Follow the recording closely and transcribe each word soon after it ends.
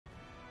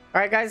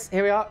Alright guys,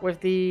 here we are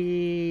with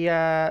the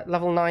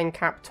level 9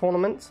 cap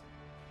tournament.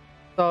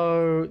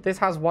 So this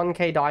has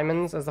 1k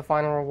diamonds as the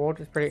final reward,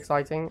 which is pretty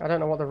exciting. I don't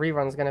know what the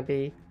rerun's going to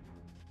be.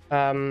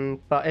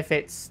 But if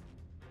it's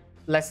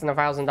less than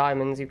 1,000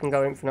 diamonds, you can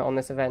go infinite on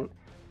this event.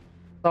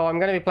 So I'm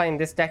going to be playing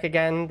this deck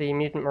again, the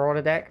Mutant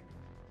Marauder deck.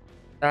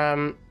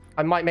 I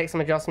might make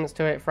some adjustments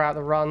to it throughout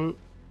the run,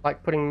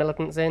 like putting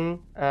Militants in,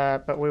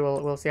 but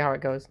we'll see how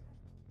it goes.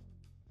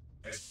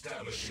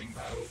 Establishing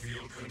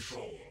battlefield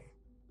control.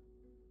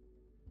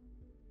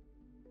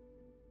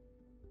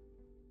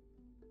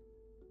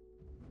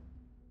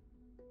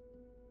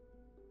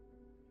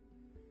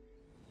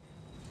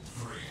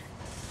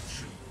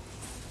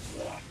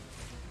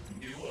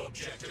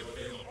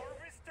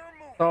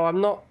 So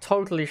I'm not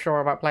totally sure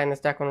about playing this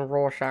deck on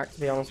Rorschach,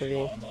 to be honest with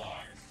you.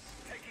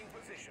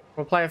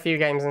 We'll play a few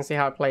games and see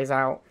how it plays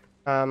out.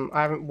 I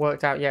haven't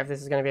worked out yet if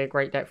this is going to be a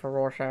great deck for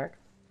Rorschach.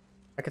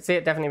 I could see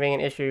it definitely being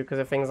an issue because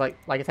of things like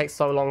it takes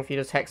so long for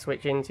you to tech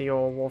switch into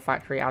your war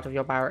factory out of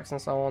your barracks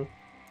and so on.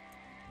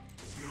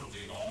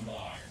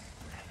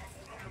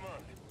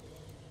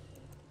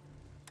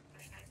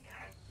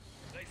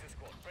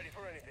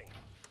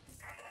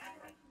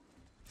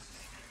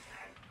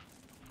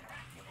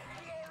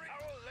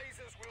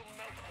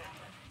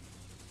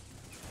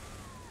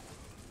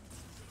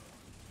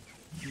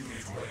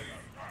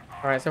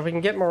 Alright, so if we can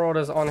get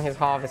Marauders on his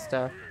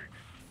Harvester,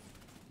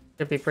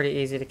 should be pretty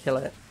easy to kill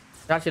it.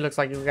 It actually looks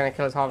like he's going to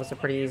kill his Harvester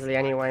pretty easily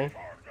anyway.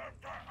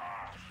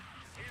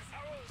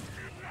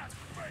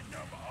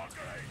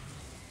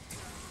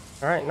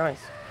 Alright,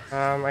 nice.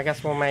 I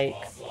guess we'll make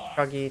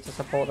Chuggy to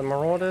support the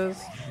Marauders.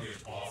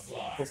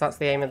 Since that's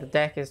the aim of the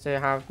deck, is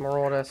to have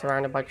Marauder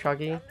surrounded by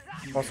Chuggy.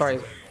 Oh, sorry,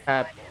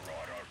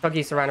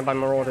 Chuggy surrounded by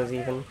Marauders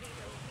even.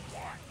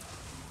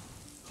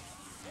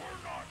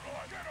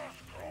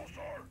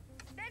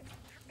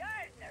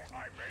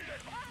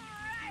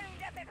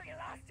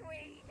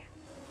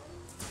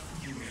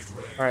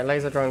 Alright,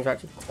 laser drones are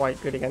actually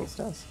quite good against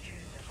us.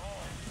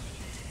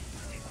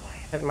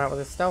 Hit them out with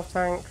a stealth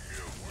tank.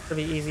 Should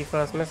be easy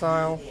first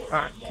missile.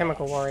 Ah,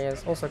 chemical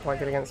warriors, also quite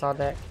good against our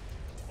deck.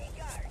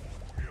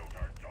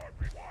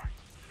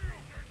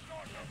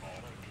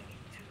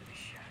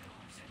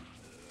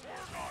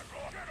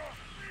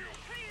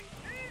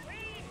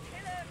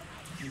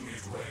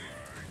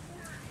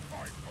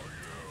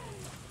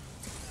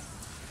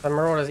 The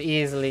Marauders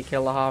easily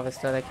kill the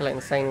Harvester, they kill it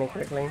insanely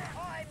quickly.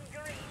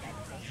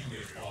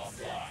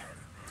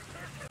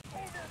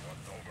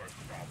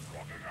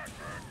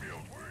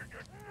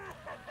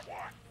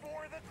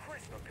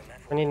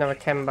 We need another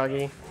chem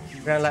buggy.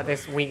 We're gonna let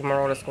this weak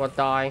Marauder squad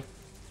die.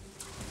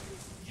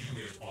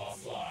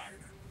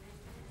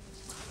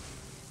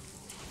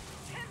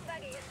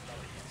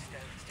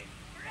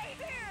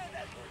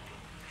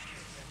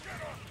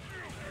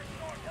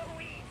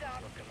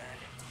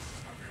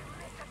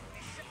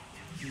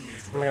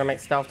 I'm gonna make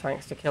stealth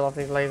tanks to kill off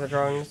these laser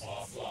drones.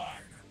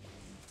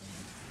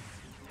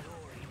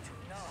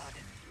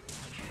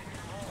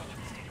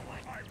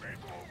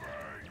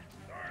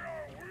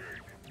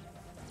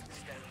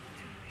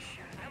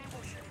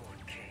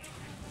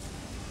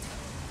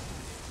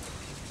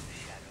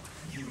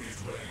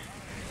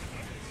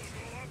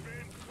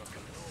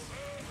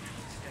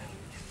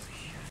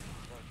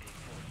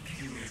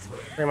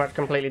 Pretty much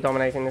completely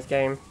dominating this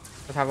game.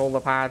 Just have all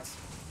the pads.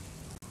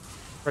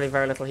 Really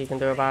very little he can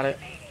do about it.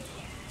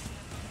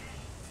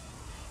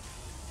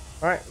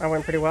 Alright, that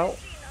went pretty well.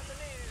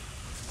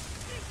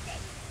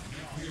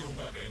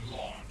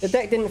 The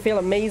deck didn't feel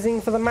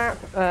amazing for the map.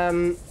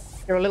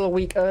 You're a little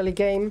weak early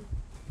game.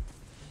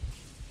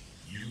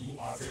 You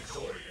are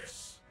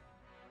victorious.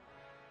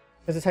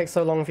 Because it takes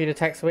so long for you to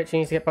tech switch, you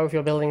need to get both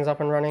your buildings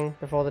up and running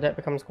before the deck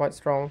becomes quite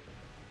strong.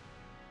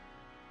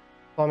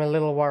 So I'm a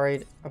little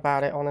worried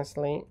about it,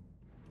 honestly.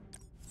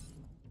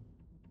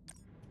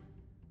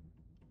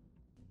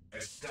 I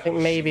think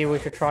maybe we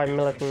should try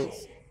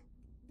Militants.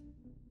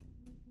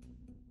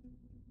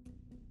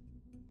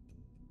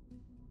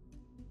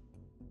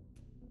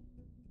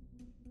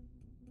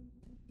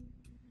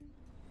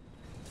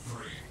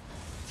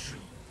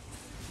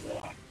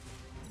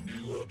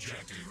 New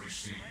objective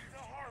received.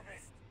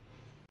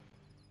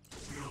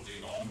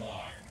 Building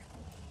online.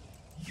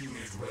 Unit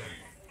ready.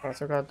 Alright,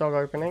 so we've got a dog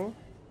opening.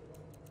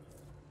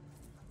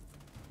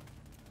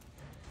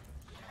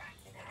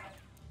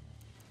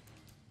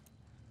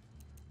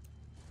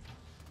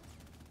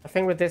 I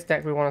think with this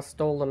deck we want to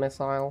stall the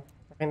missile.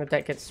 I think the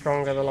deck gets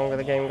stronger the longer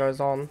the game goes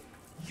on.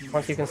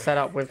 Once you can set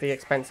up with the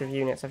expensive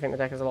units, I think the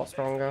deck is a lot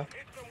stronger.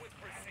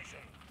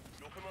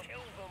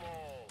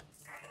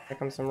 Here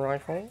comes some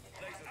rifle.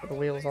 Put the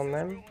wheels on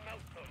them.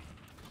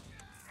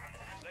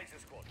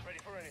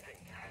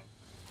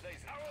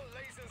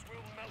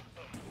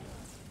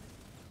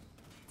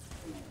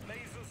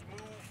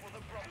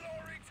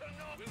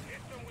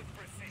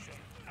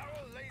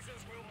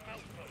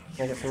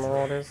 Gonna get some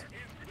Marauders.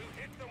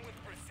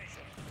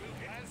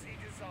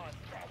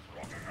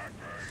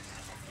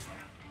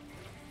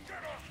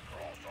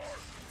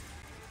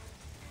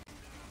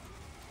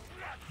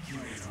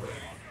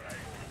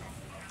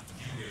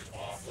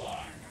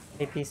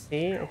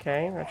 APC,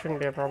 okay, that shouldn't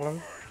be a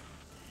problem.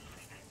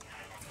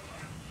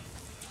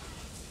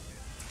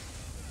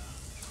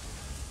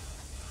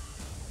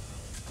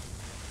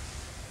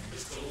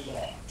 Missile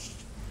launched.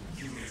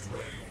 Unit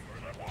ready.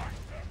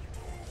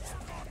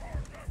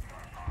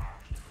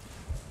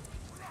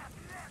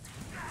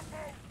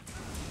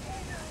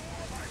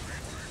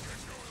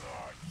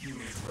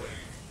 Unit ready.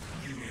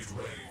 Unit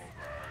ready.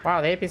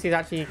 Wow, the APC is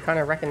actually kind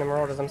of wrecking the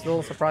Marauders. I'm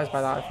still surprised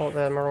by that. I thought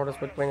the Marauders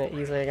would win it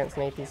easily against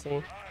an APC.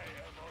 Unit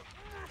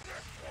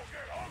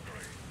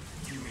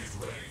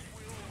ready.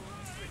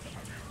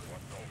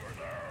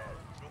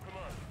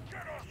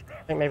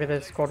 I think maybe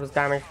the squad was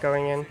damaged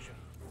going in.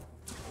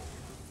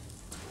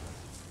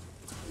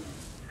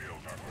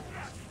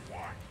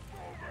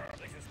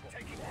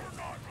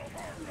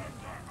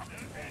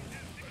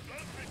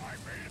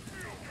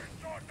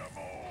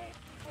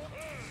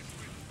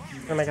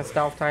 I'm gonna make a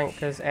stealth tank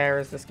because air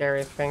is the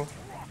scariest thing.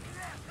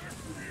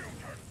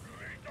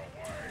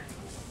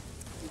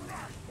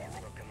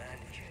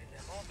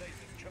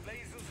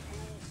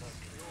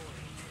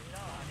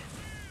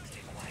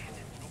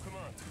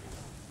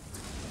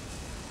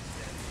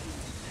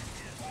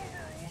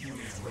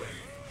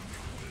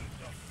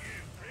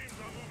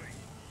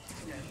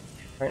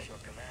 Right.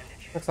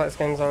 Looks like this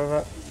game's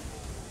over.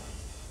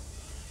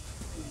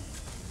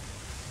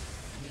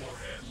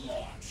 Warhead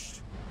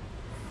launched.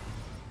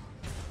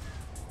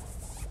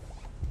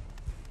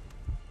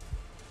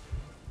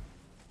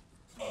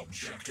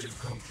 Objective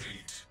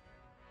complete.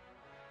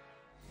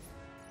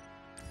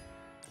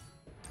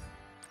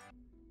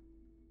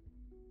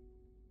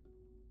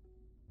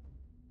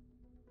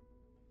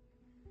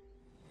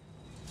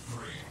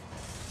 Three,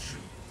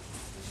 two,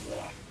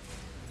 one.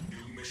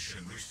 New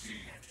mission received.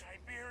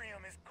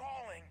 Tiberium is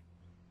calling.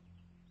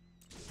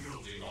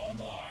 Building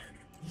online.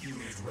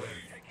 Unit ready.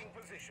 Taking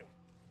position.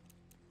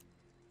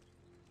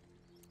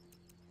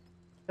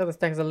 I feel this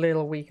deck is a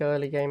little weak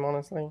early game,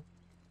 honestly.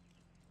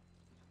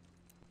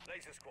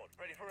 Laser squad,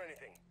 ready for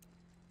anything.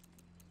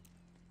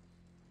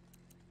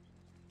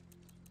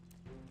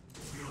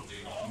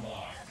 Building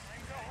online.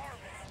 Time to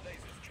harvest.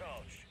 Lasers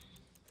charged.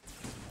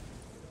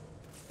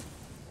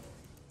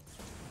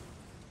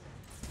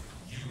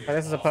 Okay,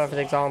 this is a perfect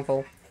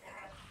example.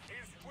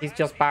 He's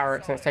just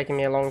barracks and it's taking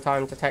me a long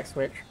time to tech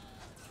switch.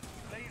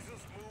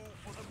 Lasers move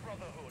for the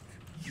Brotherhood.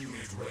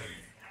 Unit ready.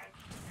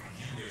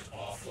 Unit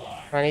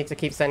offline. I need to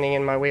keep sending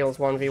in my wheels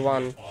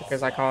 1v1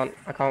 because I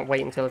can't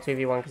wait until a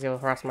 2v1 because he'll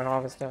harass my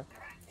harvester.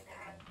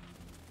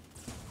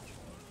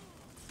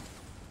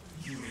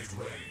 Unit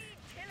ready.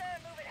 Killer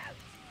moving out.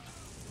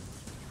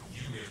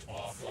 Unit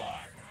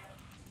offline.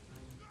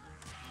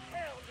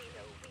 There'll be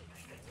no weak.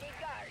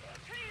 Nigard,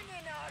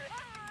 cleaning all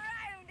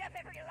around up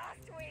every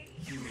lost way.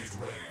 Unit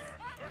ready.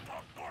 It's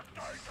a good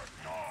day to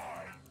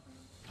die.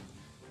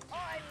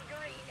 I'm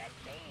green and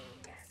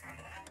mean.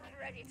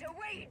 Ready to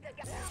wade the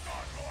gun.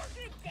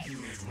 Good day.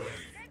 Unit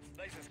ready.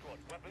 Laser squad,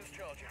 weapons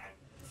charging.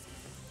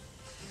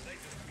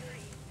 Laser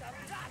green,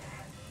 thumbs up.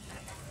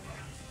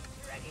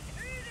 Ready to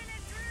moving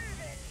and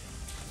grooving.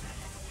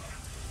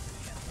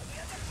 Just look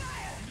at the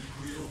fire.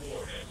 Nuclear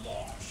warhead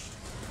launched.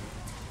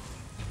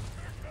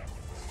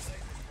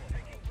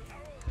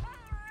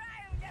 All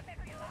around up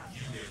every lost.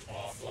 Unit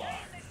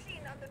offline.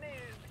 Machine on the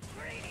move.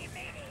 Greedy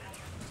meaty.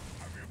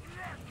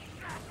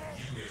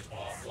 Unit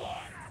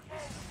offline.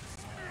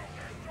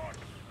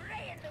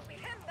 Spraying the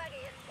wind.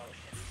 Buggy in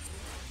motion.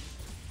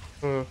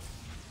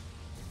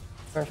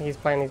 I don't think he's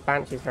playing these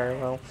Banshees very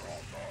well.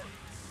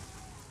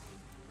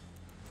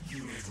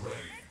 Unit ready.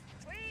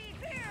 We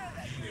fear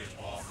the Unit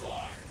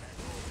offline.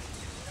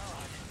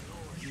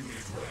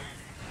 Unit ready.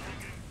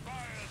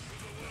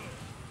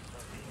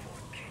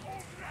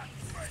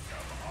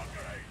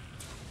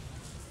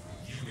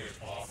 Unit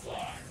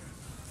offline.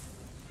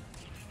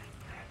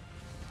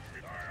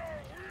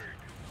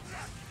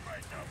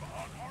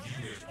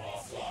 Unit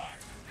offline.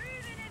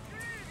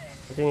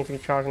 I do need to be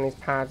charging these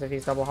pads if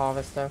he's double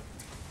harvester.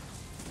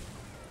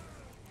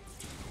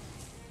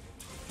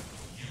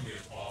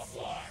 Unit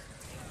offline.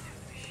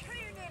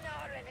 cleaning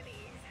our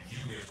enemies.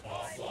 Unit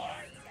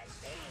offline.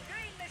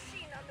 Green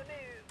machine on the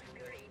move.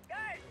 Green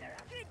gardener.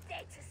 Good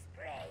day to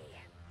spray.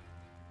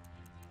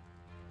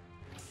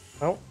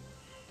 Oh,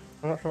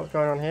 I'm not sure what's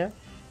going on here.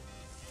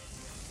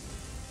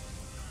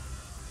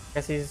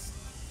 Guess he's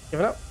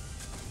given up.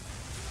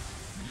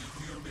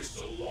 Nuclear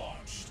missile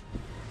launched.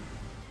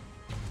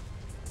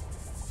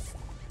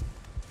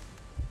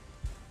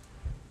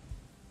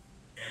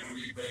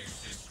 Enemy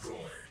base destroyed.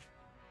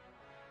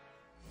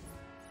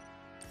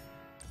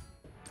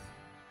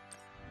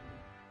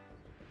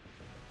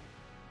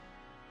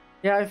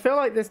 Yeah, I feel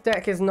like this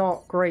deck is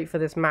not great for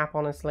this map,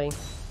 honestly.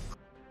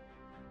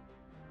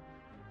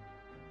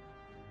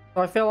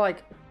 So I feel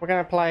like we're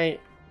going to play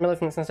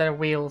Militants instead of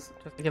Wheels,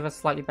 just to give us a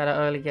slightly better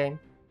early game.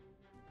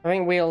 I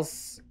think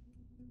Wheels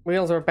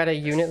are a better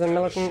unit than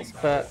Militants,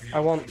 but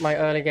I want my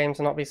early game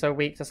to not be so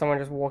weak to someone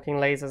just walking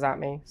lasers at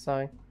me, so...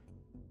 I'm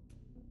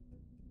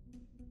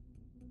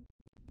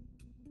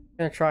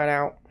going to try it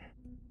out.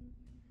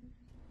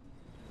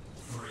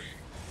 3,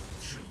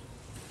 2,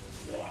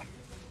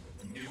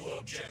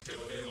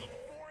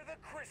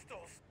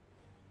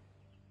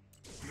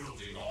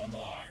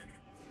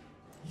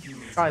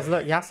 Guys,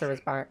 look, Yasser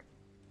is back.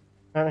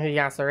 I don't know who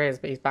Yasser is,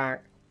 but he's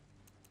back.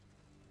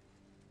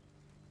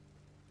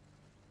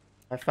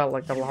 I felt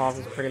like double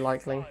harvest was pretty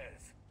likely.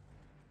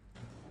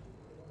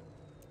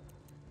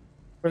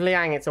 With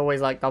Liang, it's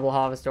always like double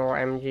harvester or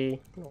MG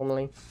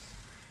normally.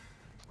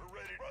 We're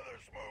ready,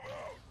 brothers. Move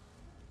out.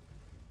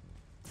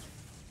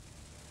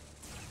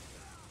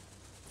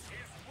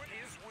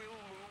 His will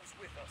moves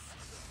with us.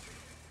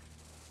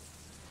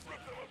 Rip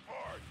them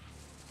apart.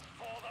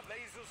 All the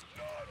lasers.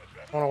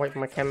 I want to wait for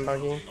my chem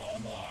buggy. Hear the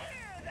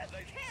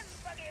Chem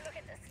Buggy, look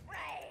at the spray.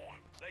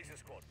 Laser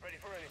squad, ready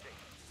for anything.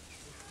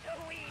 The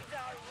weeds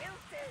are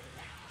wilted.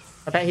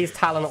 I bet he's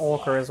Talon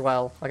Orca as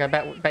well. Like I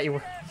bet you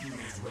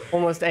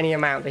almost any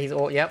amount that he's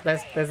Orca. Yep,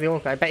 there's the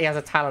Orca. I bet he has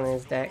a Talon in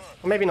his deck.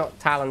 Or maybe not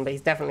Talon, but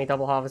he's definitely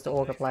double harvester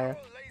Orca player.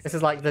 This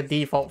is like the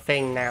default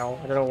thing now.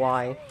 I don't know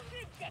why.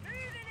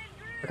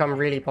 Become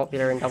really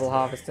popular in double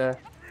harvester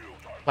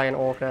playing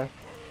Orca.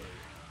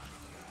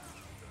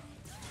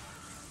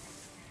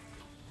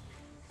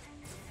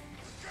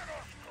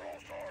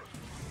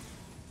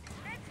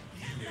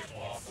 Unit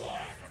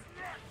offline.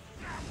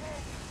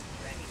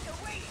 Ready to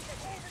wait.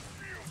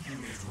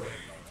 Unit ready.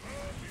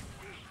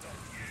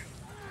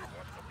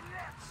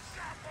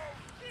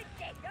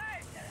 Good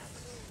guards are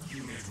up.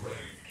 Unit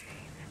ready.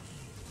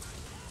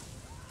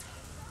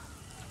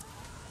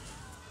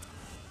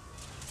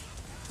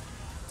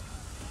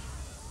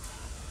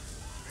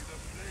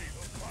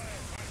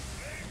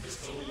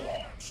 Missile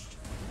launched.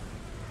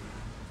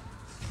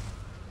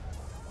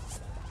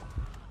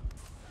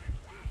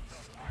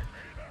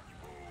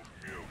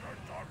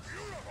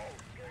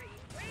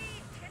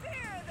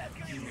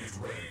 Unit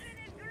ready.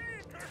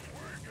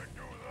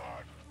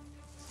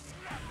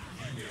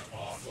 Unit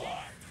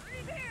offline.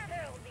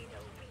 There'll be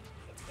no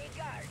weeds. It's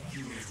guard.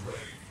 Unit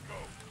ready.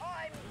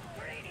 I'm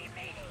greedy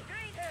meaty.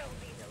 There'll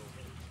be no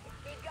weeds.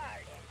 It's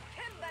guarded.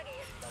 Chem Buggy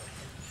is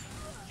motion.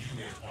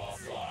 Unit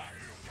offline.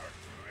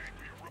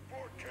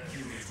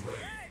 Unit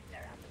ready. Guards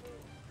are on the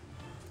move.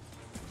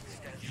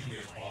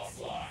 Unit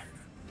offline.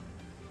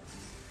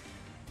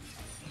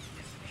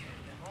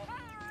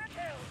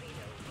 There'll be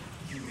no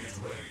weeds. Unit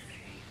ready.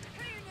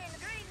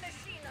 Green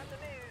machine on the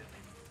move.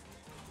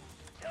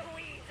 The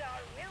weeds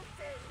are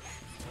wilted.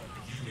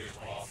 Unit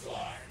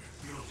offline.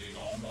 Building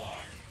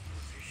online.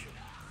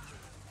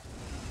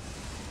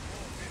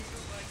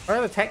 Where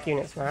are the tech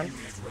units, man? Unit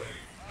ready.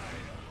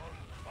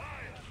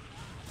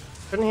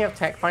 Shouldn't he have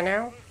tech by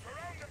now?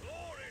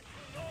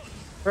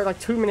 We're at like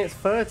 2 minutes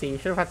 30. He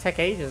should have had tech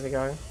ages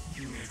ago.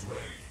 Unit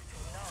ready.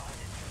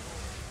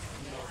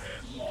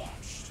 Warhead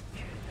launched.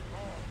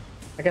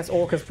 I guess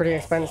Orca's pretty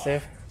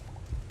expensive.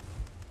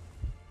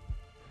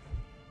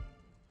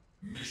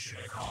 Mission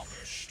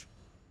accomplished.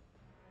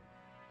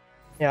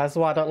 Yeah, that's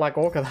why I don't like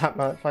Orca that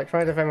much. Like,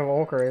 trying to defend with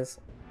Orca is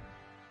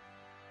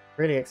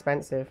really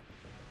expensive.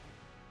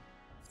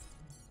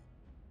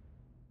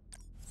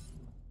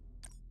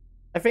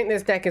 I think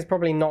this deck is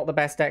probably not the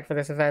best deck for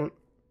this event.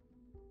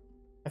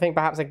 I think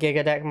perhaps a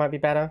Giga deck might be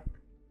better.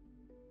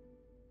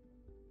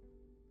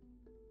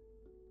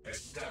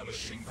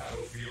 Establishing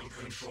battlefield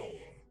control.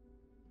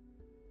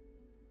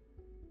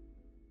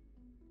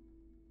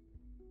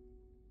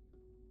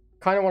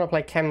 Kind of want to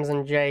play Chems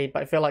and Jade,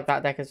 but I feel like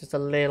that deck is just a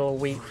little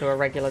weak to a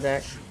regular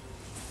deck.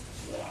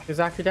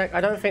 Suzaku deck?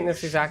 I don't think the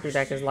Suzaku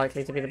deck is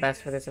likely to be the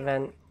best for this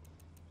event.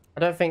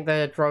 I don't think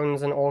the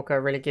drones and Orca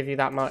really give you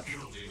that much.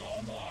 Building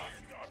online.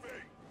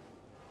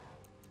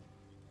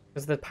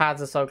 Because the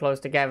pads are so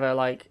close together,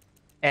 like,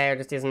 air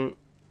just isn't...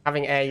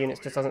 Having air units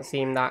just doesn't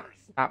seem that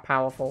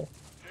powerful.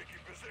 Taking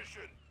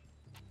position.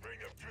 Bring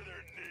them to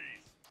their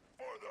knees.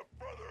 For the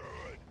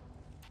Brotherhood.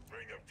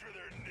 Bring them to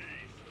their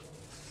knees.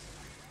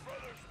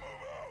 Brothers,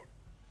 move out.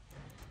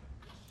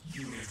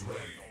 Unit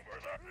ready.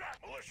 Over the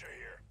militia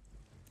here.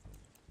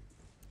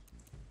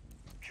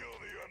 Kill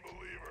the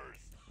unbelievers.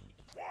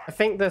 I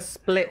think the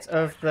split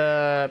of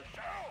the...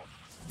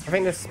 I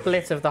think the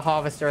split of the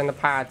Harvester and the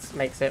pads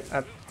makes it...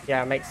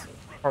 yeah, makes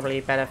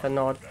probably better for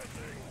Nod.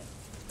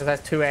 Because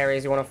there's two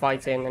areas you want to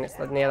fight in, and it's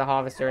near the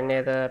Harvester and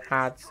near the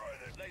pads.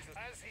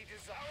 As he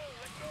desires,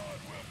 the God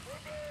will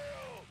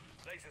prevail.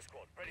 Laser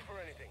squad, ready for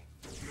anything.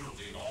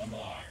 Building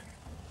online.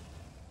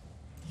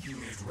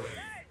 Unit ready.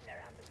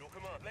 Your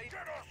command, laser.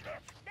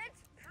 That's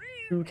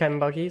true. 2 Chem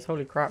buggies,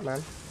 holy crap,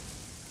 man.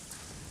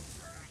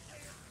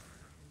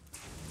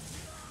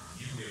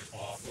 Unit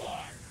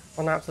offline.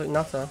 What an absolute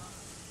nutter.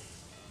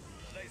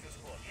 Laser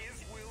squad, his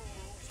will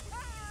moves with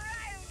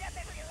Round up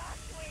every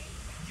last week.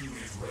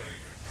 Unit ready.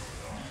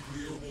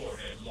 Nuclear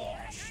warhead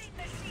launched. Green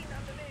machine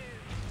on the move.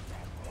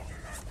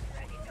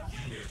 Ready to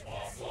Unit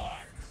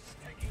offline.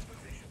 taking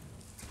position.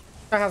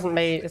 This guy hasn't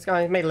made... This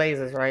guy made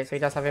lasers, right? So he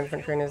does have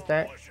infantry in his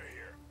deck. Militia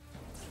here.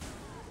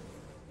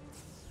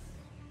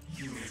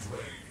 Unit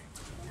ready.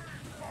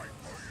 Fight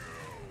for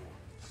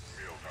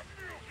you.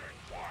 Militant.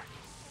 What?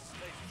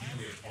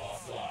 Unit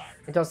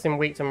offline. He does seem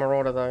weak to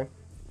Marauder, though.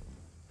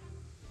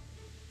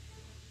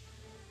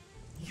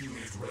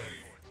 Unit ready.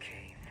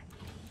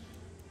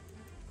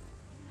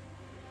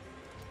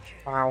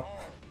 Wow.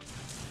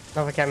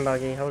 Another Chem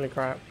buggy, holy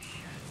crap.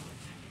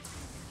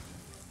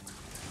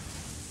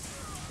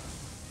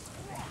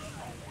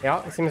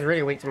 Yeah, it seems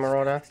really weak to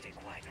Marauder. Stay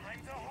quiet. Time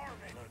to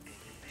harvest. Lurking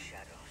in the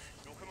shadows.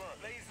 No command.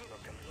 Laser.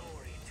 Looking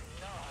glory to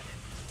nod.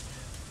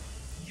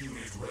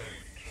 Unit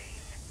ready.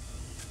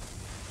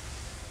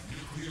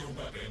 Nuclear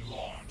weapon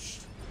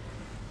launched.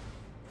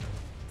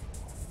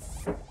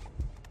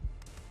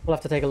 We'll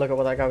have to take a look at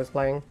what that guy was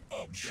playing.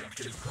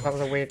 Objective That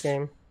was a complete. weird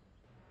game.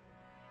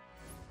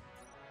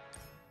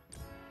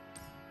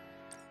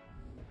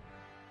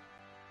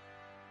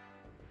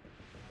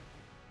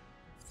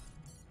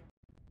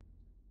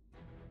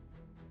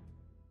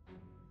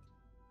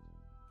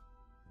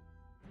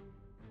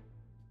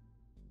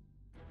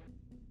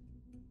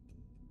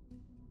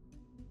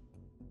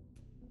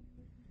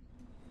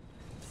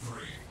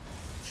 Three,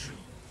 two,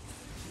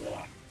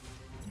 one.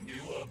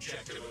 New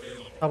objective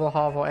available. Double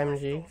Harv or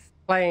MG.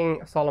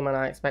 Playing Solomon,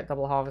 I expect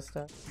double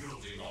Harvester.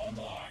 Building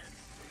online.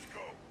 Let's go.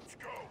 Let's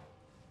go.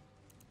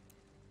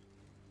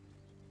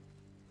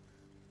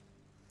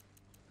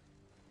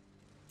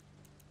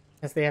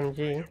 It's the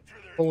MG.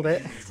 Pulled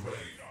it. Unit ready.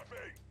 Not me.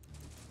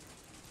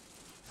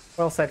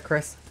 Well said,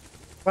 Chris.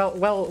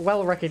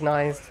 Well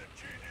recognized. GDI.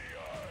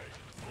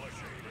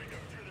 Militia, bring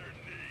them to their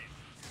knees.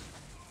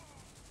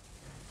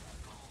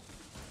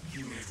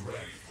 Unit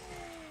ready.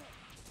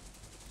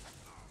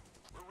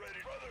 We're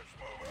ready. Brothers,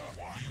 move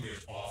out.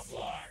 Unit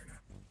offline.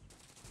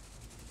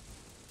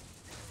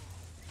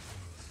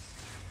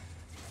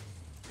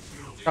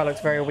 That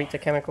looks very weak to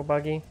Chemical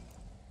Buggy.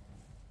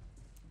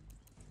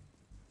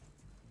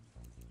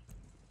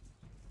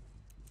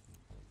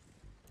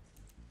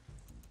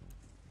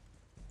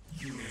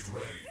 Unit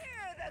ready.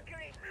 Hear the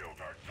green.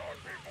 Militant dog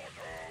people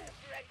too.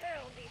 Red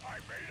penalty. I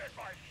made it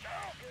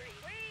myself. Green.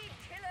 Weed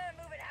killer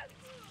moving out.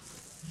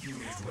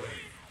 Unit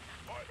ready.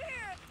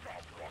 Here.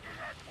 Stop looking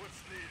at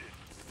what's needed.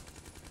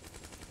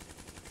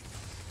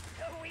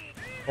 The weed.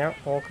 Yep,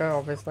 Orca,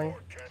 obviously.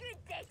 Good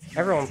day to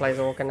Everyone plays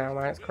Orca now,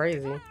 man. It's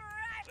crazy. Alright.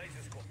 Let's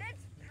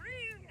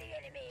prune the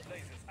enemy.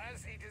 Lasers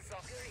as he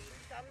desires. Green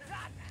thumbs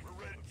up.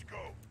 We're ready. Let's go.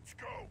 Let's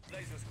go.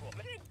 Laser squad.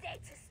 Good day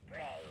to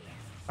spray.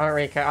 I don't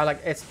really care. I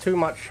like it's too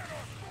much.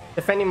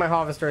 Defending my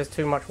Harvester is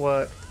too much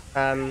work.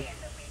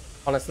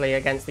 Honestly,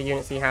 against the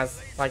units he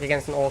has, like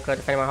against an Orca,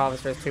 defending my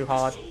Harvester is too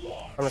hard.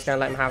 I'm just gonna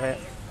let him have it.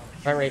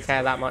 I don't really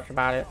care that much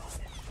about it.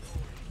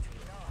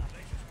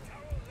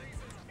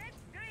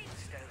 Green.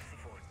 Stealth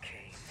for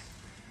Kane.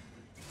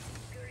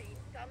 Green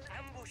thumbs.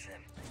 Ambush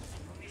them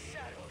from the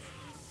shadows.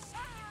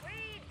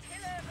 Weed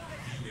killer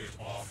moving out. Unit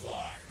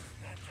offline.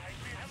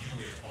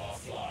 Unit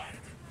offline.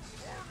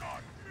 We're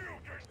not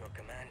mutants. Your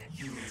command.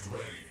 Unit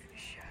ready.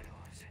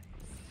 Shadows.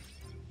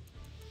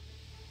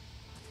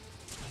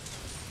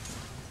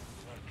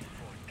 Lurking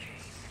for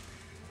Kane.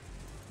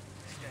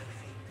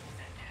 Stealthy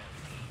and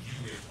healthy.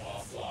 Unit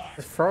offline.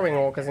 Just throwing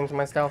Orcas into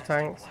my stealth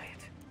tanks. Quiet.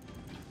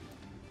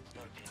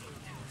 Lurking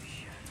into the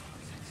shadows.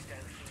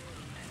 Stealthy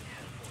and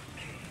helpful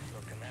Kane.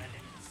 Your command.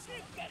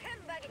 Good day.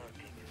 Come back.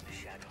 Lurking in the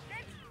shadows.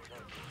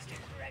 Lurking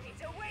still. Ready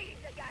to wave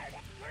the guard.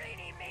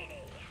 Greeny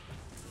meanie.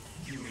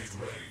 Unit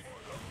ready.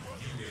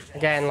 Unit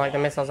Again, like the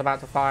missile's about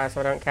to fire, so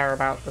I don't care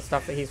about the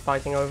stuff that he's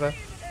fighting over.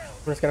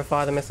 I'm just gonna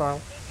fire the missile.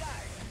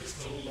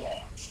 missile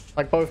launched.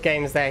 Like both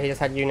games there, he just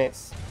had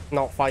units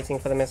not fighting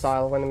for the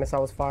missile when the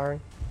missile was firing.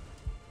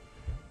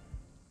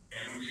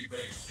 Enemy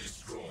base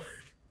destroyed.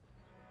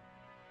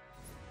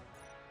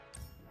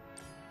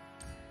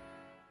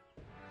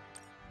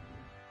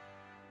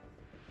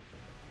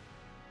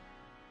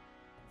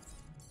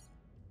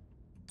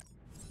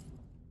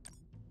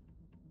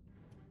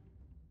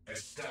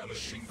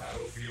 Establishing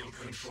battlefield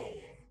control.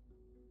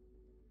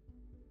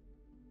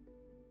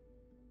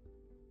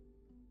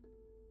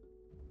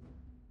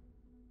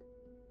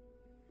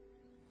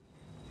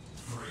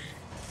 Three,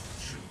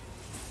 two,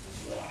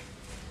 one.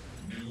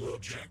 New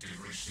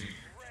objective received.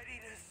 Ready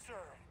to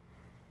serve.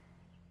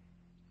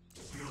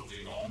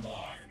 Building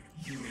online.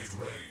 Unit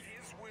ready.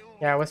 His will.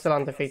 Yeah, we're still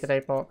undefeated,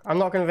 APOC. I'm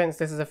not convinced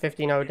this is a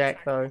 15-0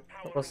 deck though,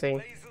 but we'll see.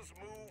 Lasers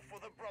move for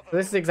the brother. So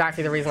this is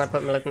exactly the reason I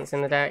put Militants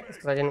in the deck,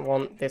 because I didn't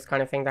want this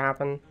kind of thing to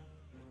happen.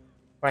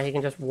 Where he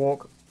can just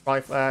walk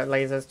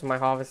lasers to my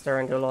Harvester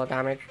and do a lot of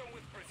damage.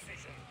 With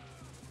precision.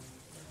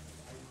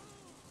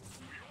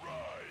 We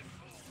rise.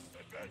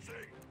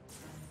 Advancing.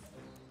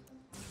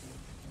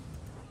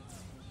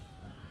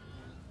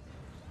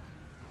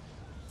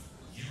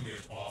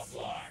 Unit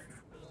offline.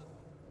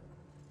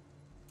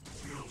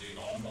 Building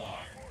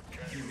online.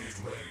 Unit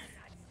ready.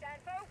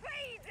 Stand for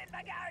weeds in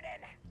the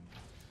garden.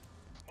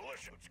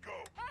 Militia, let's go.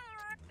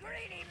 Alright.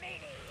 Greeny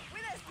meanie.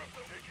 With us.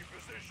 Taking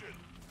position.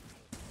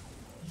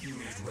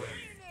 Unit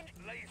ready.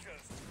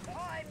 Lasers.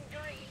 I'm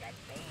green and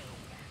mean.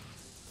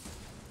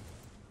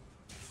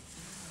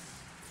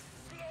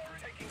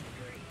 Taking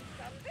Green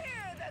thumb.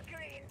 Fear the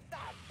green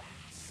thumb.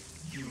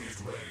 Unit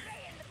ready.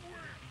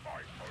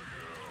 Fight for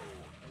you.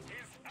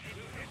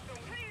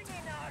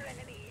 Cleaning our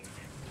enemies.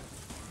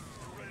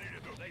 We're ready to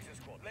go. Laser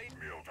squad.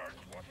 Militant.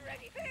 What?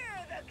 Ready. Fear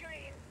the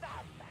green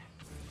thumb.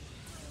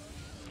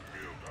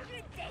 Militant.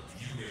 Good day.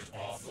 Unit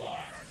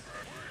offline.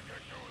 We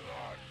can do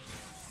that.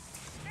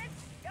 Let's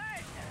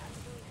start.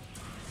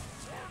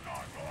 We're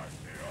not like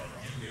the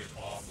others. Unit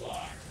offline.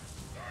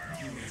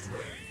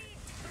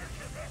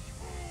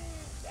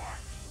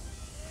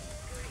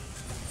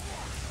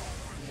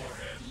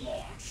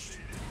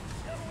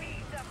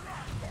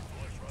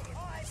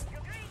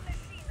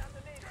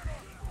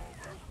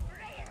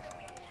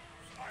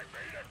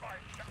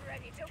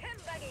 Ready to him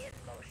buggy in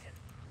motion.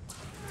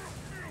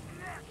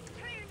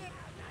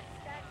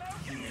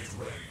 Unit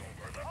ready.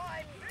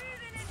 I'm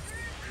moving it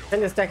through. I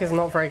think this deck is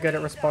not very good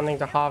at responding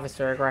to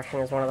Harvester aggression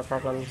is one of the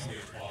problems.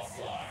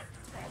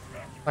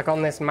 Like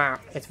on this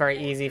map, it's very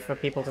easy for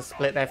people to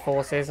split their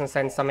forces and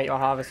send some at your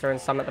Harvester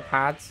and some at the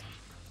pads.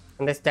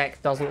 And this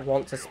deck doesn't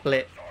want to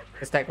split.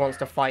 This deck wants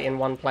to fight in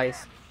one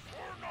place.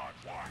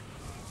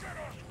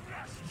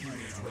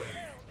 Unit ready.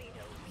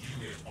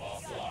 Unit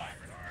offline.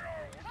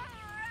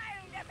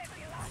 Round up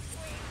every last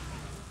wing.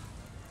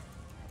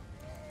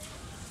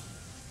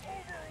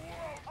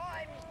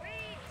 I'm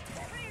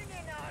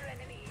pruning our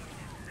enemies.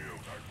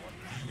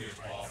 Unit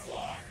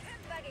offline. Him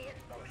buggy in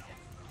motion.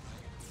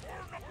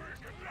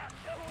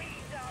 The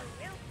weeds are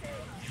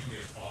wilted.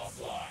 Unit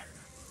offline.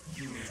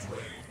 Unit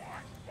ready.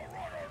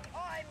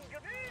 I'm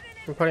moving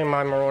it. I'm putting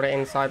my Marauder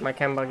inside my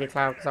Ken Buggy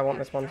Cloud because I want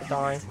this one to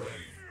die. Let's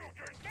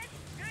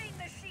green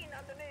machine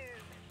on the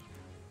move.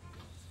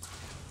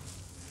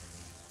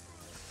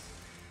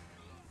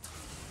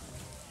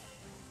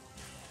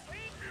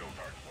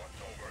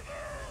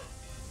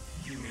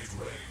 Unit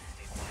ready.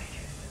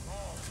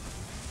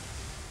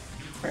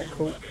 Very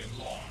cool. Weapon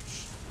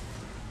launched.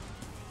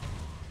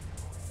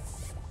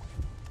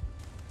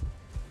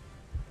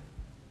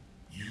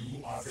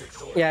 You are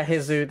victorious. Yeah,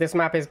 Hizu, this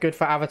map is good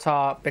for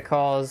Avatar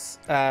because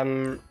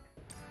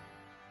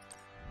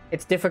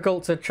it's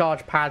difficult to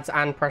charge pads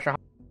and pressure.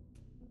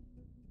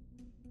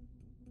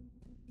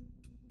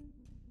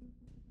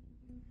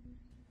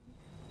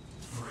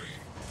 3,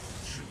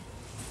 2,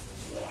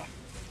 1.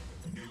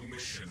 New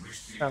mission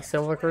received.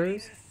 Silver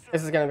Cruise.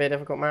 This is going to be a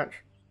difficult match.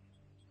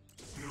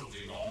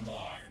 Building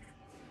online.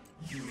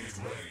 Unit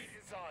ready.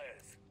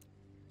 Desires.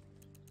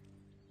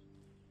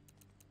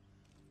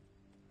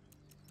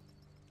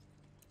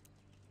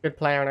 Good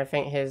player, and I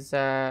think his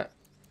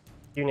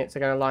units are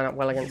going to line up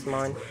well against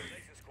mine.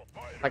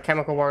 Like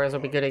Chemical Warriors will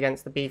be good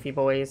against the beefy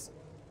boys.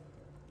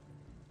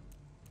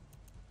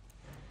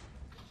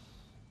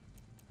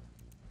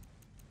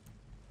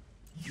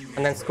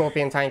 And then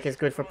Scorpion Tank is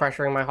good for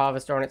pressuring my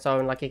Harvester on its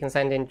own. Like he can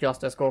send in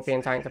just a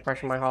Scorpion Tank to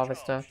pressure my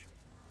Harvester.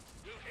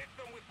 We'll hit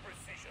them with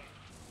precision.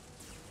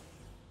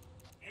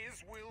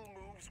 His will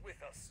moves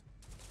with us.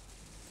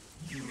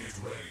 Unit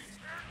ready.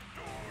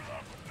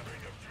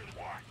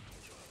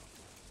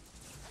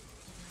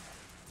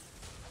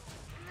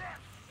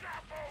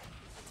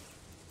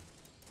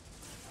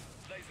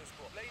 Laser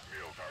squad. Laser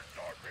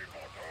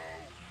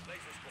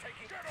squad.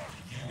 Taking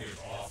Unit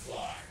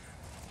offline.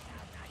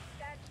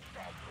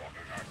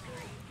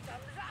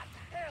 Thumbs up.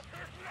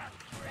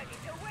 Ready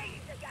to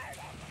wave the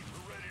garden.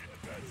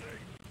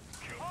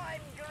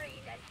 I'm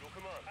green and your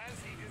command. As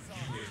he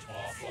desires. Unit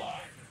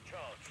offline.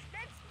 Charge.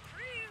 let's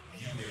prove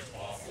Unit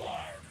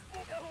offline.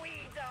 the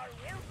weeds are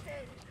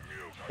wilted.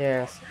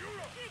 Yes.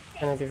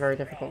 It's going to be a very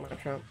difficult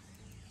matchup.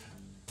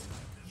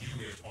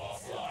 Unit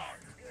offline.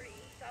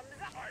 Green thumbs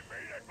up. I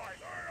made it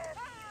myself.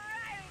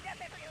 Round up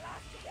every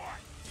last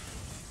one.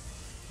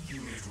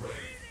 Unit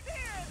ready.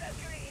 There the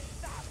green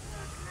thumb.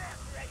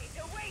 Ready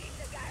to wave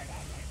the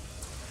garden.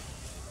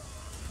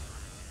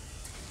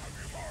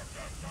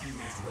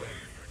 Unit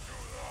ready.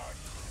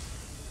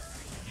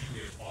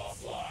 Unit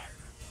offline.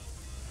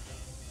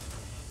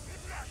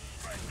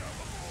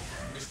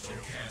 Missile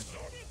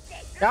cancelled.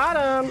 Got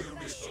him!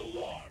 Missile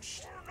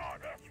launched.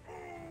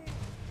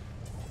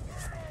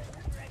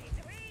 Ready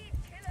to weed.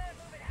 Killer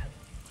moving out.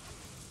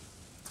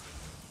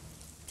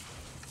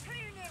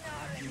 Pruning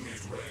our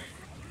Unit ready.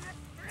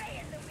 spray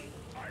in the weed.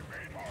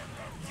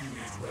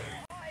 Unit ready.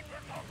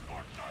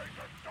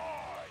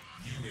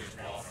 Unit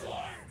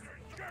offline.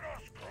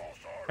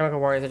 Chemical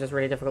Warriors are just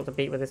really difficult to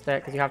beat with this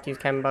deck because you have to use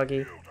Ken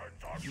Buggy.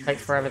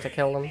 Takes forever to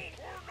kill them. Good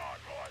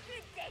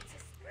day to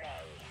spray.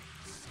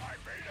 Let's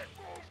prove it.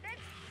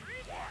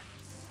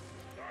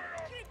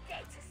 Good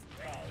day to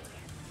spray.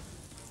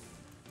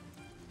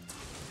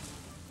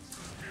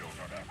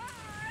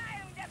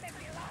 Round up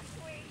every last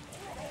week.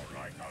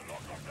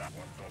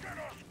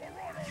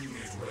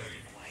 Unit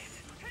ready.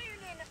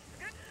 Pruning.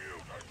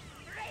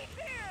 Spray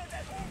through the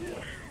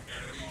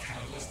Enemy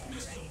catalyst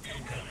missile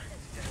incoming.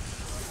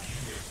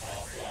 Unit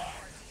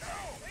offline.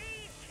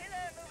 weed.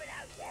 Killer moving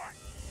out.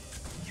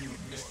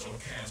 Unit missile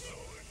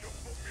cancelled.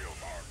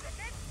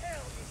 Let's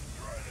hurl this.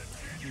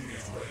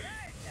 Unit ready.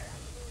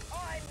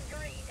 I'm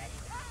green and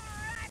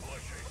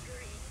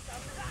green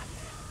thumbs up.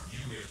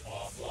 Unit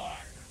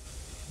offline.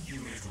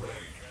 Unit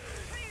ready.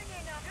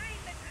 Pruning up.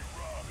 Green the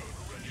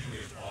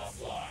Unit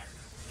offline.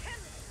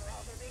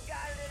 Strawberry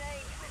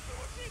gardening.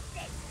 Good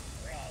day to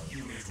spray.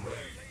 Unit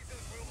ready.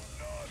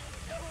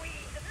 The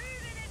weeds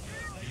moving it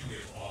through.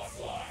 Unit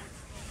offline.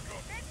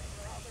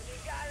 Strawberry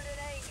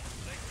gardening.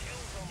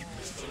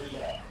 Missile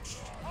launched.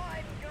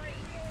 I'm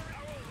green.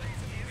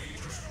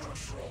 Major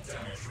structural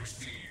damage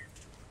received.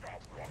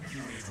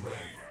 Unit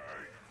ready.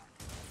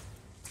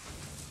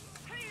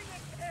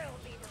 Pruning pearl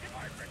beater.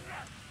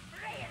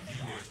 Spraying the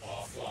Unit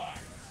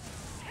offline.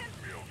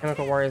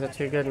 Chemical Warriors are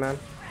too good, man.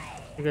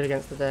 Too good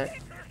against the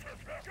deck.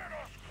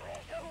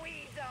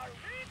 weeds are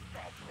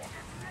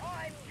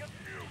I'm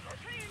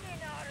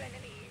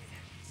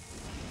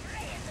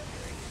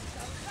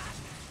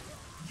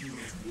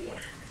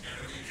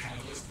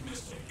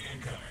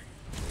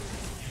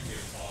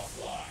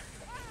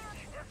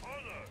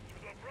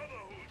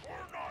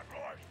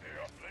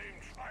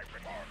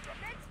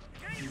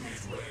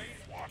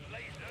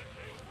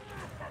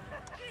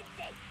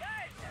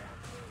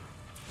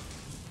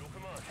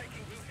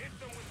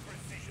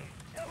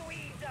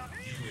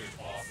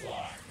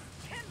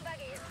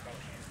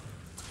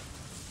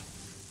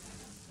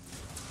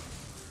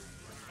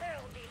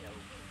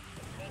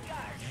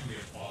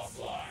Unit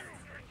offline.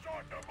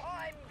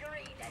 I'm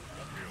green and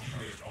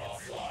Unit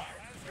offline.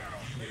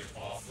 Unit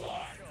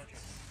offline.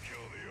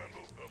 Kill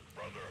the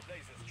brother.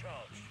 Lasers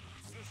charged.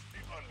 The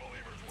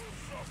unbelievers will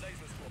suffer.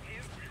 Laser squad.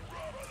 Here's We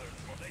rob others.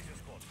 laser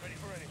squad. Ready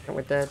for anything. And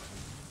we're dead.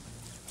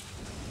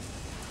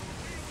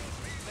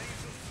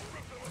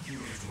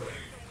 Unit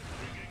ready.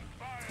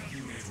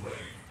 Unit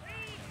ready.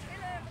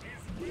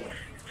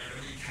 Warning.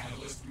 Enemy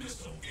catalyst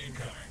missile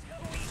incoming.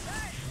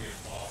 Unit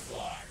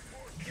offline.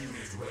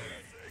 Unit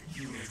ready.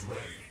 Unit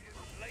ready.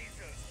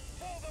 Lasers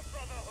for the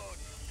Brotherhood.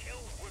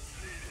 Kill what's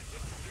needed.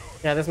 Let's do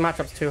it. Yeah, this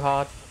matchup's too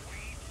hard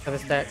for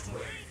this deck.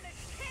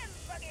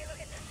 Buggy, look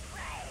at the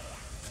spray.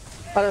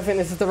 I don't think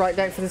this is the right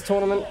deck for this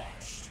tournament.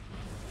 Launched.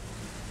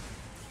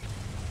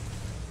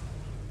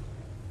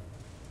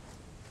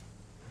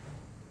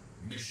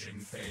 Mission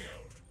failed.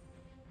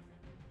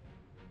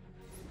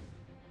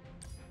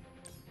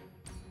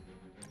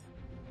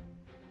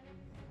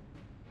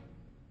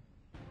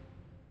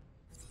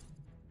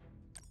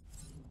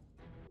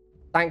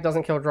 Tank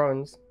doesn't kill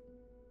drones.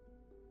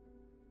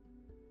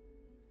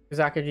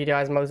 Uzaka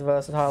GDI's most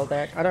versatile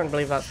deck. I don't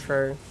believe that's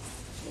true.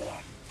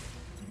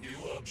 New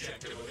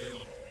objective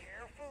available.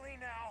 Carefully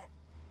now.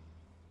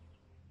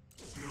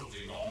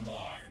 Building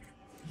online.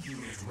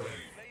 Unit ready.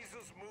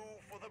 Lasers move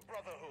for the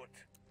Brotherhood.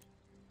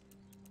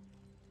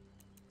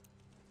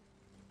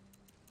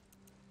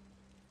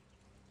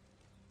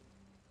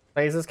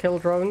 Lasers kill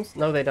drones?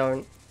 No, they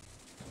don't.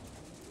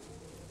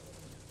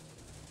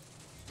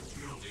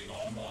 Building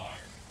online.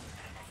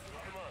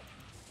 Come on.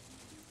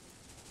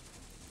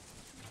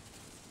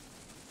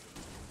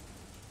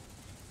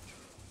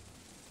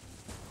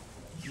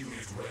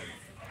 Unit ready.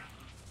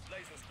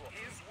 Laser squad.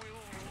 His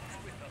will moves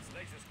with us.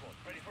 Laser squad.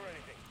 Ready for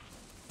anything.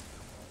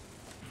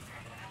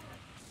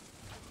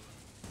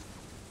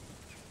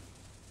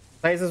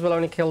 Lasers will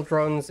only kill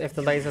drones if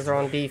the lasers are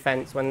on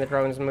defense when the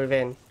drones move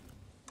in.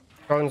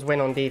 Drones win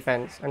on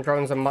defense, and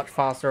drones are much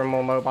faster and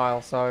more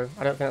mobile, so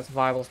I don't think that's a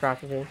viable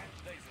strategy. Lasers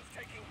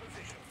taking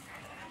position.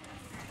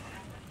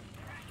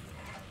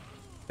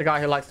 The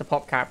guy who likes to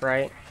pop cap,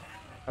 right?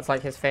 That's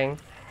like his thing.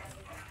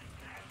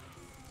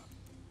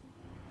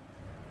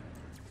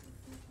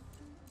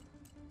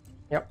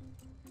 Yep.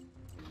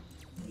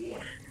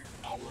 Warning.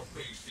 Our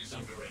base is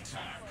under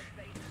attack.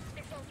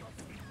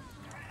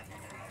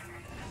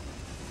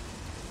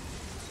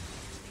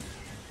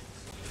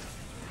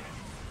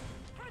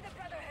 For the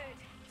Brotherhood.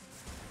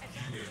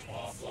 Unit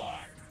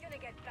offline. Gonna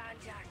get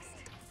banjaxed.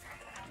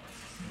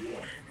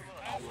 Warning.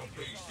 Our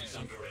base is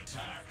under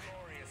attack.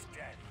 Glorious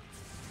death.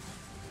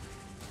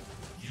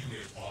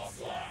 Unit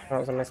offline. That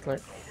was a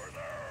misclick.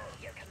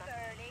 Here comes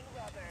burning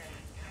rubber.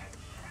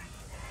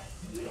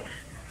 Warning.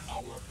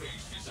 Our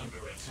base is under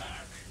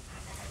attack.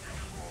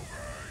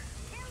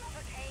 Kill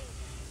for Kane.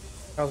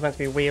 That was meant to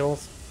be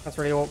wheels. That's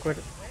really awkward.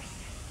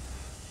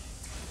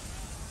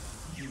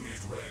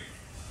 Unit ready.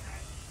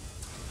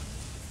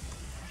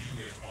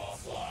 Unit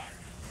offline.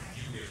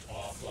 Unit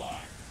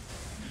offline.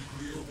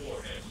 Nuclear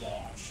warhead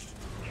launched.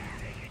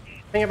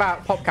 The thing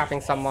about pop capping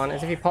someone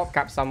is if you pop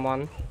cap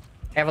someone,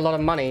 they have a lot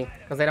of money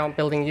because they aren't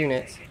building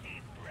units.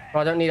 So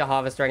I don't need a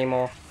harvester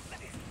anymore.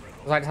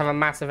 Because I just have a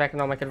massive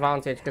economic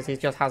advantage because he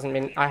just hasn't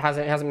been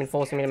been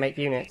forcing me to make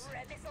units.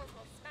 Red missiles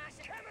will smash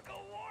it.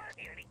 Chemical war.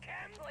 Nearly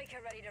cam. Like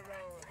you're ready to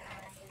roll.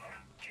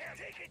 Cam,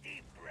 take a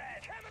deep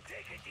breath. Cam,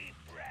 take a deep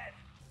breath.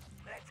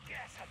 Let's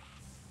gas him.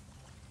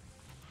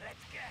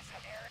 Let's gas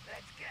him, Eric.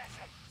 Let's gas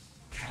him.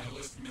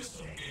 Catalyst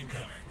missile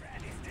incoming.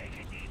 Let's take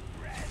a deep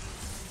breath.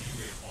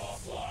 Unit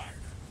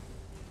offline.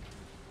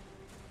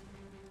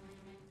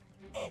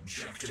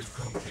 Objective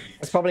complete.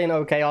 It's probably an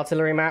okay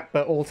artillery map,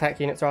 but all tech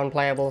units are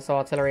unplayable, so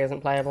artillery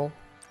isn't playable.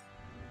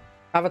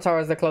 Avatar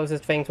is the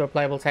closest thing to a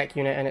playable tech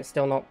unit, and it's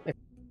still not...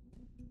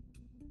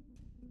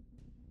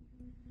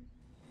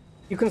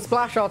 You can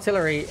splash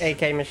artillery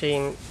AK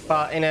machine,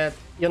 but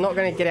you're not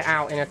going to get it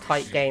out in a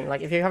tight game.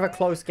 Like, if you have a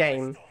close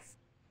game,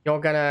 you're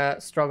going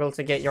to struggle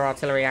to get your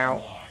artillery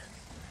out.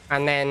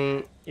 And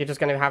then you're just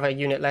going to have a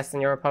unit less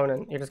than your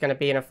opponent. You're just going to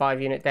be in a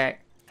 5-unit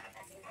deck.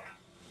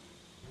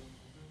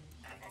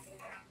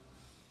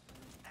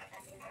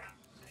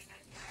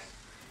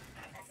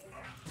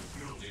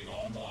 Building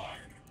online.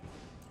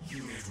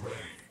 Unit ready.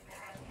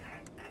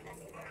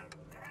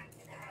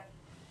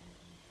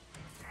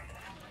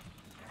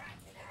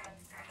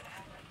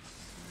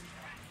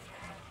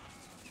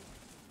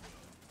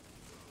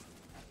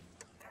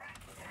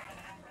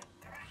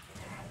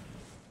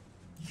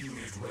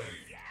 Unit ready.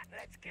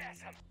 Let's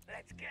gas him.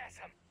 Let's gas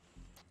him.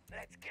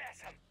 Let's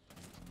gas him.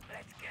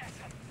 Let's gas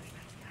him.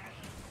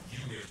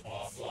 Unit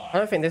offline. I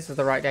don't think this is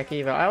the right deck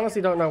either. I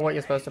honestly don't know what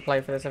you're supposed to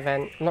play for this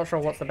event. I'm not sure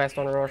what's the best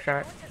on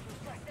Rorschach.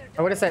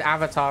 I would have said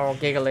Avatar or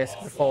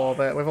Gigalisk before,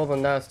 but with all the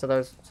nerfs to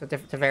those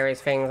to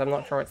various things, I'm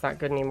not sure it's that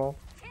good anymore.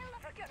 Kill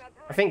for good.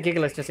 I think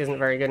Gigalisk just isn't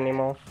very good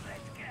anymore. Let's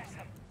gas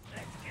him.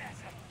 Let's gas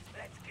him.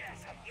 Let's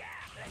gas him. Yeah,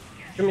 let's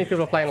gas Too many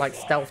people are playing like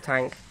Stealth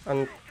Tank,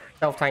 and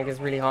Stealth Tank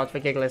is really hard for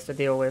Gigalisk to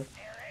deal with.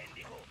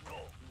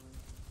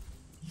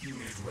 Unit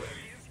ready.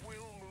 His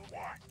will move.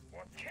 What?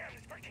 What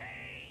comes for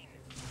Kane?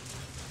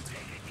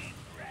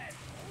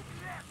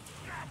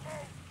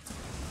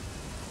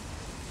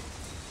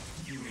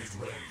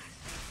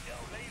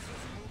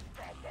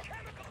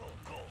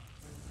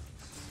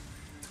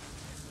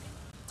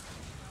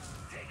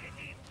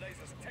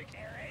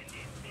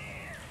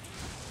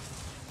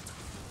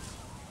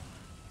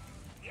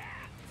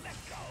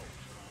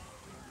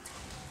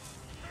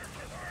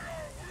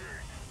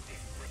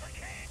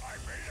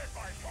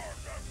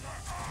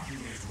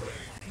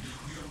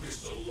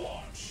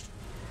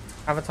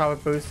 Avatar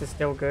with boost is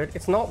still good.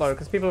 It's not though,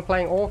 because people are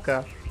playing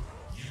Orca.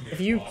 If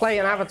you play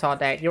an Avatar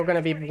deck, you're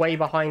going to be way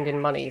behind in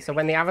money. So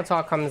when the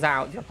Avatar comes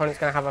out, your opponent's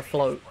going to have a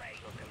float.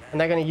 And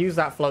they're going to use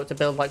that float to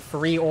build like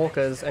 3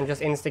 Orcas and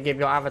just insta-give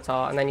your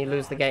Avatar, and then you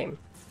lose the game.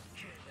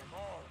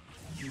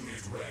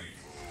 Unit ready.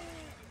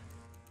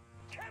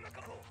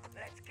 Chemical.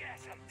 Let's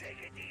gas them. Take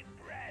a deep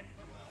breath.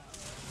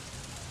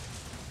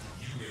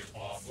 Unit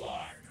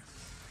offline.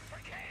 For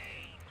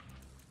Kane.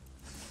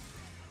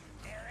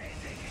 Aaron,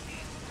 take a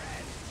deep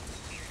breath.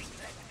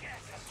 Let's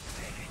gas them.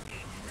 Take a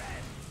deep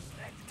breath.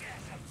 Let's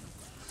gas them.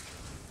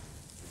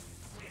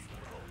 This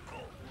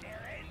cool.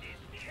 Aaron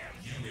is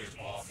chemical. Unit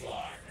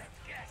offline. Let's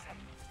gas them.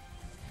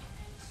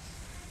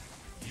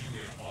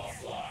 Unit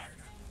offline.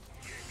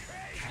 You're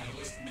crazy.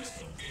 Catalyst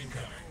missile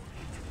incoming.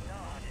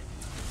 Nod.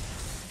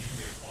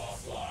 Unit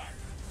offline.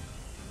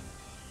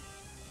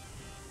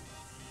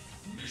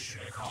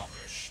 Mission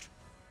accomplished.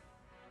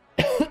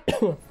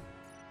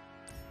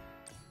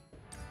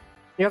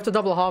 You have to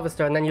double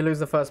Harvester and then you lose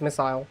the first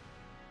missile.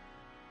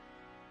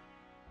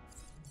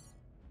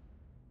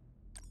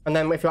 And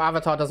then if your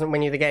Avatar doesn't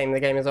win you the game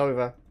is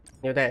over.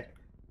 You're dead.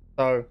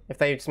 So if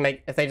they just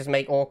make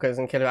Orcas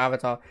and kill your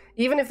Avatar,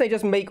 even if they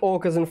just make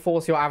Orcas and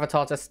force your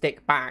Avatar to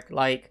stick back,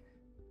 like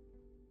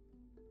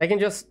they can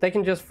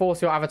just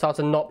force your Avatar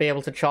to not be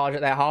able to charge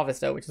at their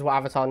Harvester, which is what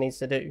Avatar needs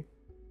to do.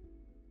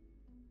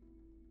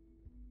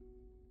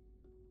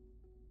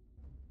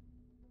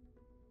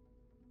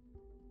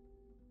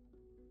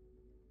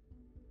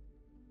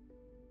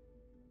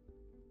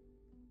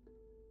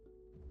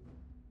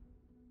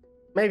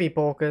 Maybe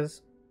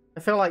Borkers. I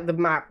feel like the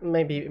map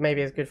maybe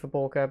is good for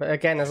Borker, but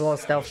again, there's a lot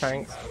of stealth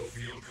tanks.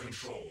 Battlefield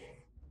control.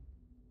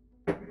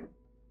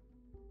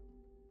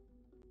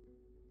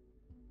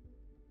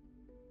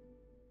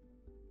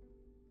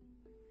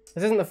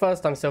 This isn't the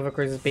first time Silver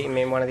Cruz has beaten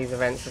me in one of these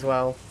events as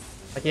well.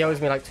 Like, he owes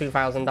me like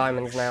 2,000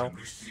 diamonds now.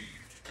 Received.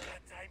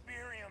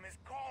 Tiberium is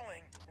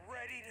calling,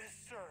 ready to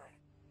serve.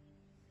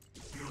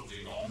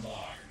 Building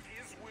online.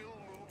 His will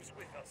moves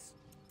with us.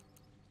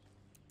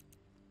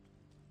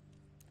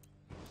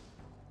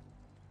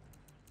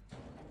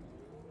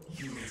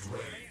 Unit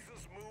ready.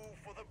 Lasers move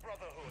for the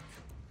Brotherhood.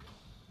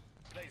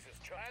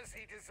 Lasers as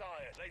he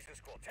desired. Laser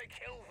squad,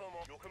 kill them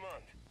on your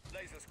command.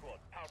 Laser squad,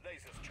 power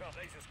lasers charge.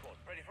 Laser squad,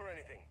 ready for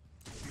anything.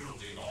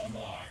 Building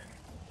online.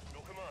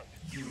 Your command.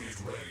 Unit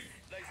ready.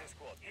 Laser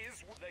squad,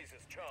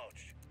 lasers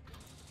charged.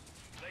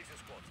 Laser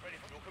squad,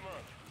 ready for your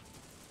command.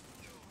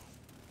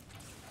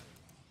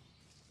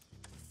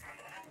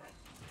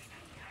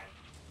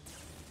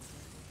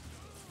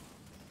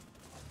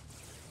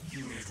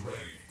 Unit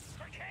ready.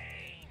 For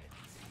Kane!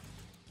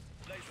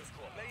 Laser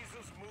squad,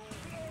 lasers move.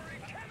 Glory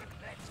chemical.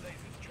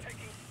 Lasers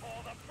taking for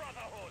the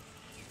Brotherhood.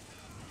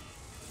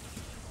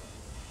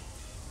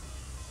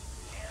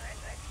 Aaron,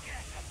 let's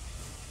get him.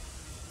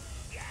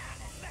 Yeah,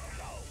 let's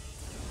go.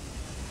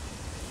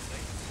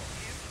 Laser squad,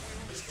 his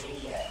will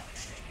Missile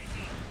launched. take a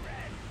deep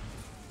breath.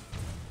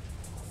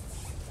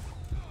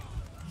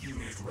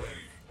 Unit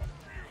ready.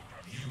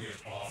 Unit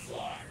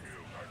offline.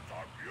 Mutants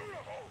are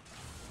beautiful.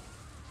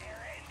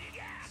 Aaron,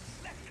 yeah,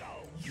 let's go.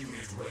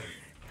 Unit ready.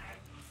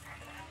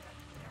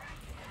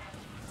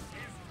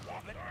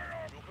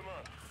 Your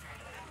command.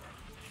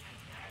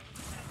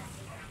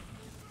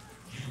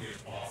 Unit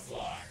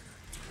offline.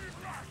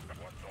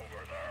 What's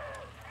over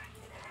there?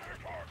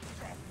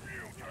 Mutants of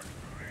mutants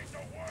lead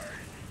the way.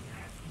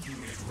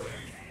 Unit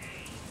ready.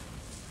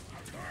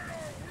 They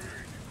are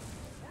weak.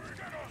 We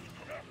get us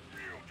to the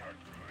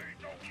mutants lead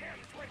the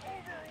way.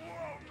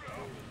 Overwhelm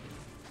them.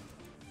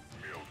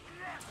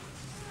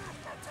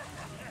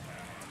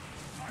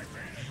 I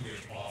made it.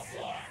 Unit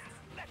offline.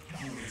 Let's go.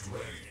 Unit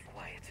ready.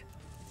 Quiet.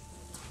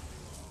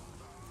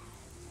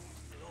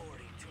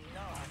 Glory to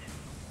Nod.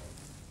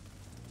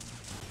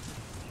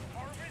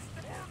 Harvest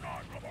the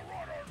Not the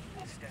Marauders.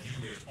 step.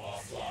 Unit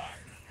offline.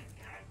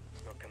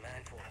 Your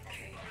command for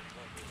Kane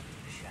working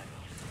through the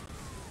shadows.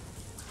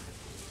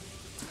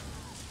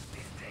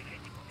 Please take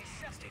it.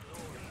 Stay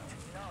glory to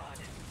Nod.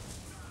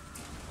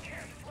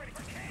 Cam's ready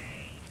for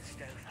Kane.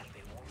 Stealth up,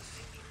 they won't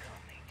see you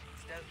coming.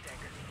 Stealth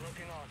deckers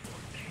looking on for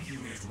Kane.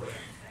 Unit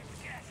ready.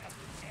 Yes,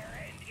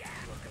 Aaron, yeah.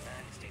 Your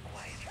command, stay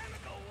quiet.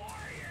 Chemical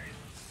warriors.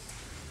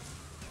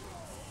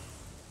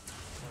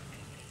 What do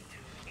you need to?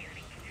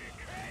 You're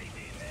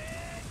crazy,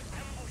 man.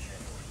 Ambush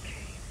at your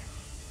cave.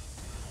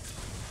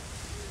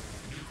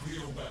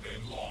 Nuclear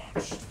weapon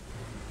launched.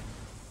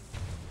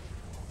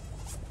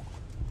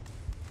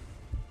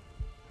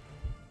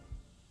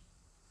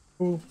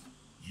 Ooh.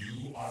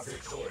 You are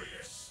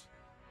victorious.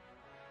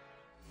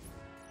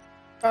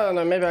 I don't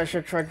know, maybe I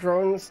should try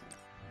drones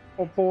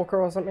or Borker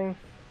or something.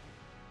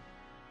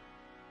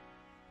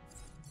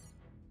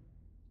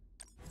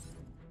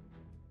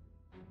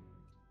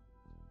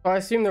 I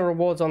assume the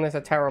rewards on this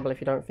are terrible if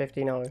you don't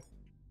 50-0.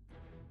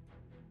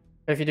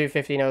 But if you do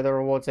 50-0, the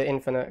rewards are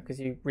infinite because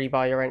you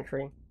rebuy your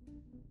entry.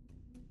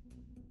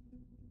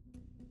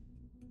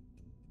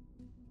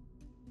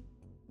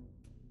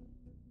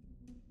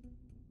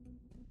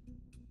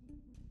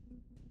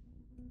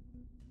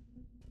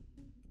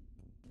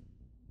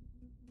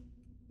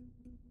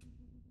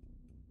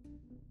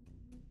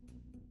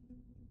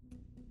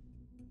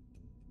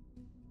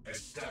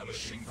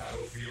 Establishing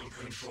battlefield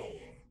control.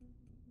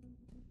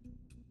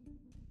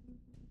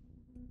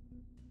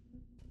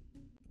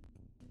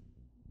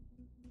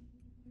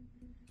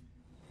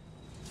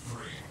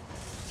 Three,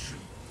 two,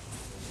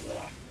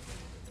 one.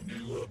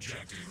 New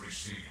objective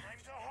received. Time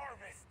to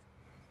harvest.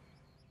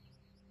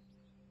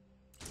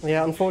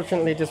 Yeah,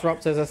 unfortunately,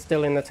 disruptors are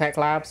still in the tech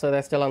lab, so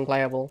they're still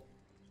unplayable.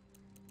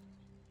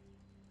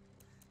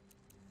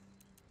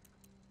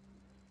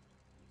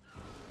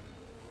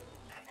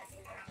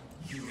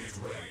 Unit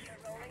ready. They're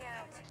rolling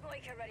out.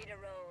 Boyka ready to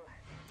roll.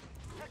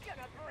 We're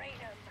gonna brain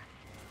him.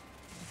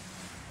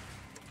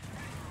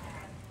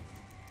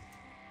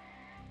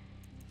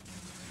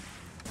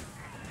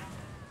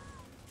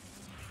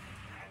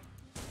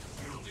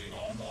 Building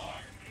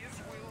online. His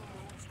will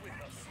moves with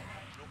us.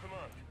 Your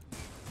command.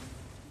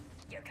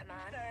 Your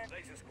commander.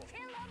 Laser squad.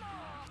 Kill them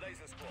all.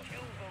 Laser squad.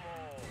 Kill them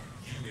all.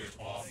 Unit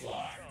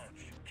offline.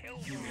 Charge. Kill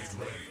them Unit all.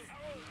 ready.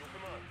 Your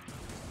command.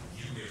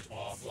 Unit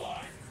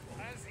offline.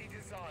 As he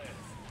desires.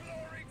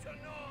 Glory to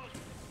Nod.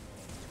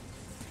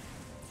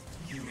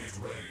 Unit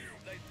ready.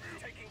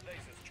 Taking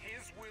lasers.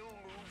 His will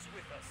moves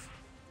with us.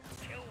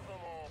 Kill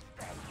them all.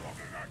 Stop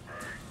looking at me.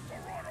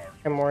 Marauder.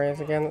 And warriors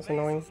again, that's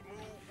annoying. Lasers move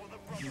for the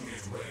brotherhood.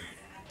 Unit ready.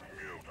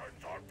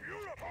 Mutants are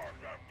beautiful. Turn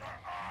them to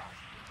ash.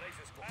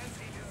 Laser squad. As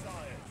he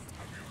desires.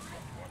 Have you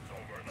looked what's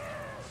over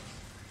there?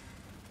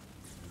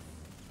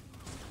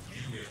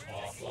 Unit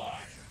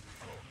offline.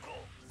 Go.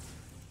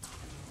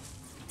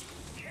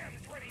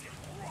 Cam's ready to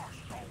crush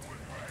the way.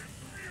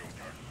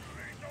 Mutants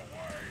lead the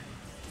way.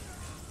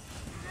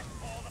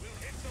 We'll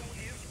hit them.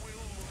 His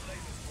will move.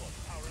 Laser squad.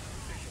 Power in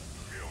position.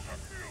 Mutant.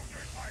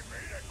 I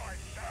made it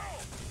myself.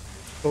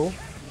 Cool.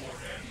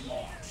 A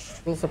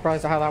little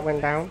surprised at how that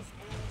went down.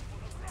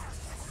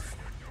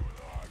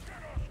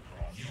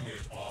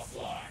 Unit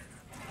offline.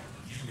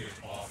 Unit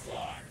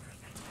offline.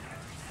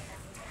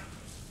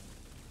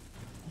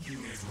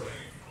 Unit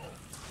ready.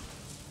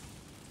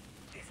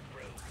 This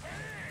road.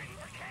 Burn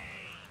for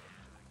Kane.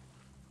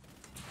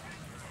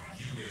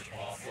 Unit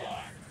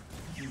offline.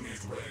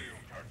 Unit ready.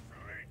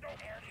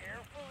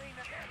 Carefully,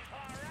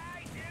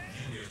 alright,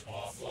 dude. Unit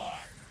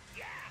offline.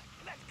 Yeah,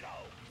 let's go.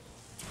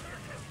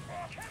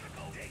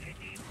 Chemical. Take a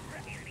deep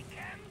breath. Here we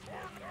can.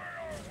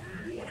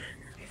 Warning.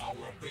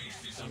 Our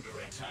base is under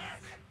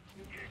attack.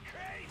 You're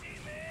crazy,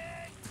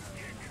 man.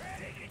 You're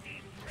crazy. Take a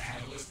deep breath.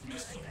 Catalyst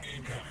missile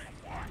incoming.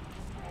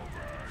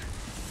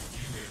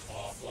 Unit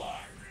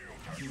offline.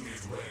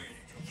 Unit ready.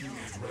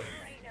 Unit ready.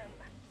 Brain him.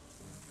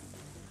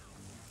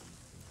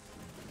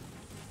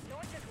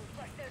 Launchers will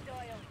flush their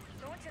doyle.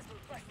 Launchers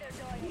will flush their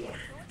doyle.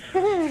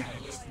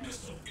 Catalyst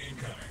missile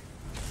incoming.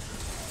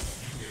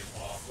 Unit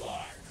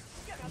offline.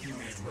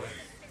 Unit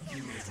ready.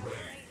 Unit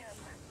ready.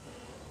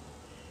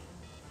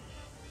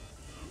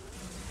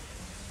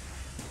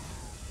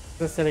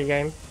 It's a silly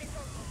game.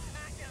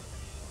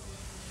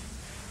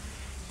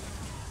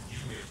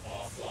 Unit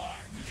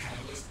offline.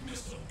 Catalyst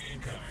missile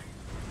incoming.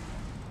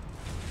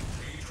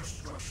 Major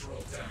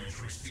structural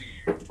damage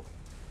received. Enemy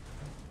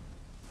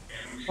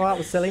Oh, that was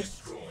base silly.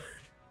 destroyed.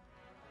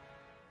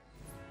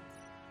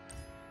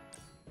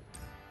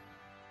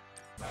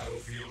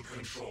 Battlefield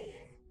control.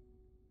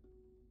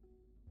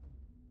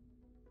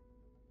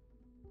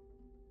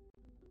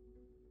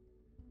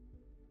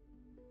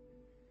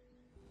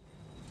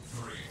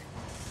 Three,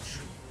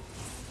 two,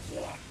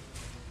 one.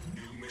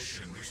 New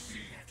mission received.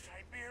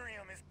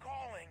 Siberium is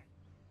calling.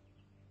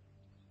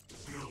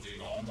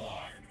 Building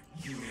online.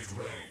 Unit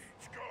ready.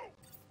 Let's go.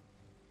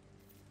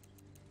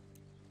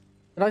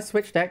 Did I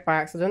switch deck by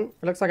accident?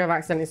 It looks like I've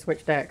accidentally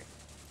switched deck.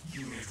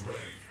 Unit ready.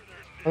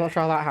 I'm not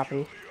sure how that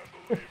happened.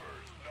 The unbelievers.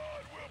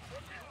 Nod will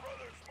put your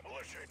brothers.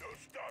 Militia, no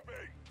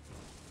stopping.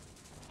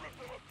 Rip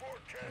them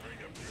apart, carrying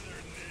them to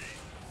their knees.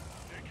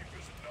 Taking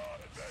this Nod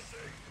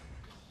advancing.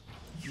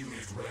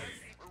 Unit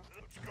ready.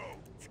 Let's go.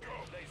 Let's go.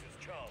 Lasers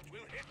charged.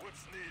 We'll hit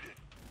what's needed.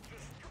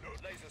 Just no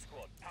laser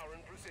squad. Power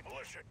and precision.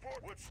 Militia,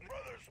 what's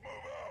brothers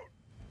move out.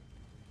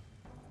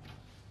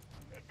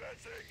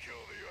 Advancing. Kill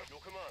the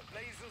your command.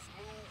 Lasers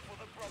move for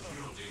the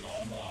brotherhood. Building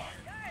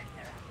online.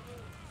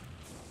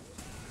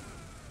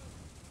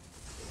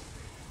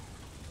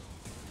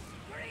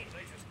 Green.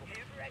 Laser squad.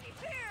 Get ready.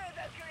 Fear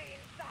the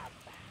green thumb.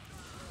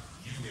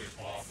 Unit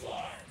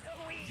offline.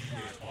 We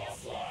Unit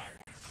offline.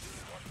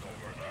 What's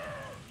over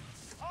there?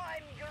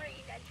 I'm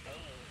green and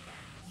mean.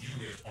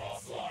 Unit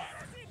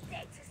offline.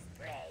 Let's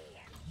spray.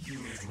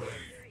 Unit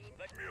ready.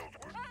 Let Mute.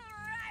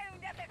 Around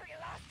up every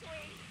last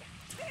weed.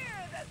 Fear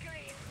the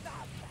green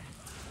thumb.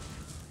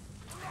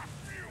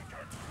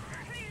 Mutant.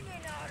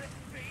 Cleaning our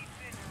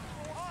spaces.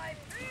 I'm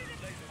green.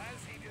 Laser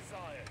as he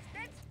desires.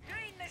 That's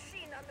green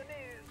machine on the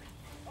move.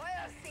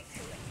 I'll see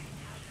to it.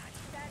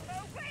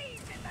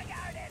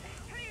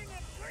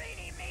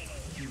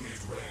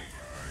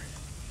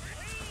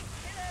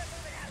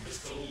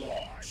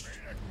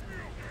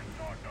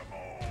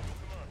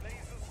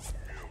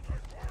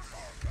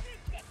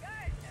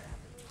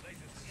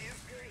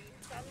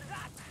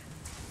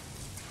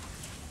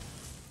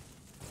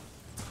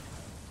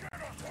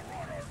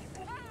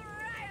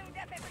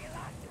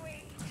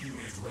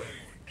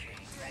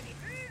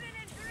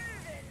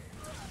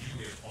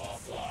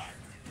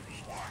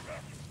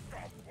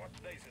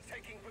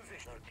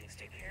 position.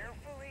 Stick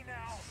carefully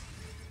now.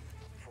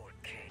 For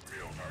king.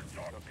 Look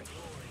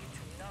glory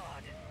to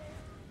nod.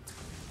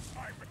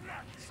 I'm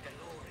not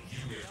glory.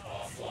 Unit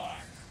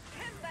offline.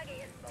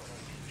 Buggy is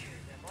moving. Cheer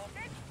them up.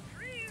 Let's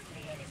prove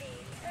the enemy.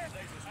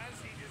 Lasers as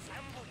he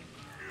disassembled.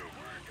 You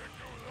can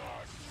do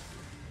that.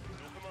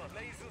 Come on,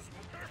 lasers.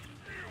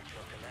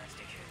 Look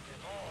elastic. Cheer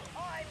them all.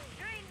 I'm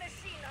green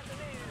machine on the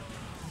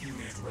move.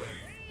 Unit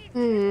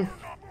ready.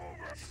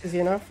 Easy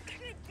enough.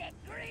 Could that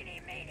greedy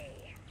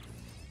meaty.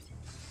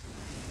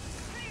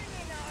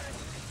 Clearly not.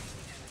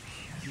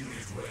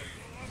 Unit ready.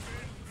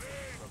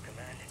 Look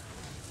command.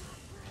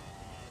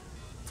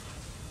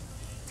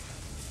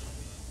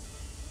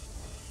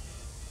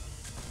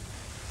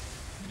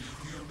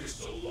 Nuclear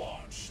missile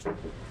launched.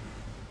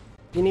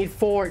 You need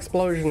 4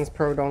 explosions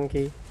pro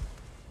donkey.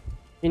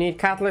 You need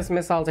catalyst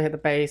missile to hit the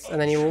base, and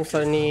then you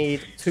also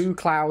need 2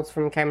 clouds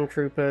from chem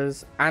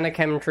troopers and a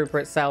chem trooper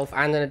itself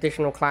and an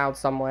additional cloud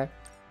somewhere.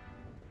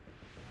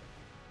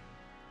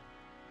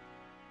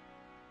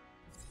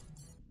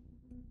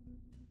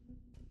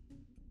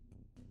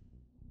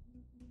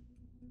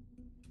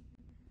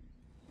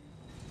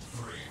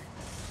 Three,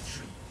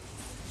 two,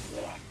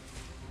 one.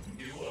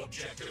 New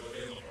objective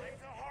available. Time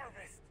to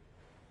harvest.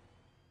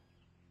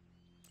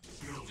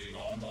 Building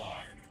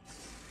online.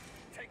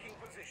 Taking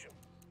position.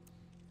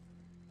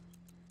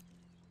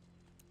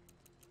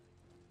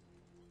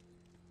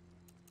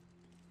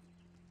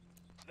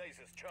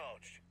 Lasers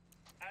charged.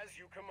 As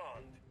you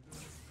command.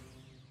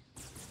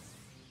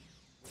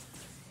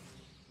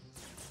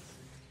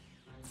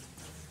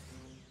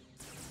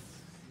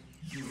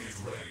 Unit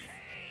ready.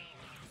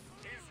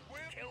 His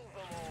will kill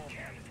them all.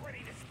 Cam's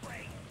ready to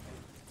spray.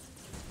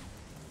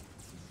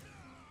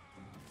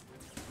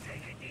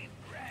 Take a deep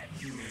breath.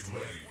 Unit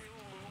ready. We'll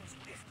lose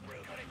this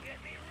road. Gonna get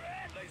me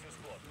red. Laser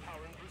squad,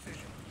 power and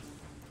precision.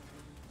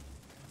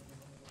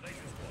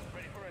 Laser squad,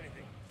 ready for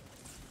anything.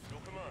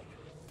 Your command.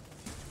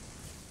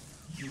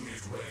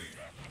 Unit ready.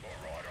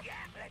 Marauder.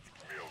 Yeah, let's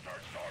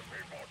Mutants are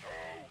people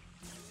too.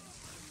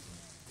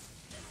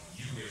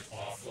 Unit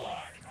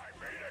offline. I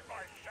made it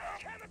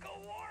myself. Chemical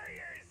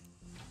warriors.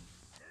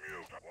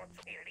 Mutant. What's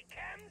Nearly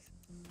chems.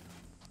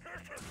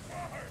 this is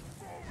why?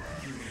 Over.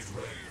 Unit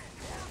ready.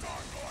 We're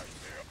not like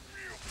them.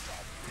 Mutants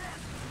are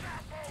black.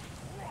 Snapple.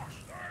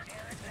 Crush them.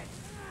 Alright,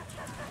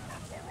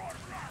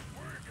 last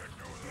we can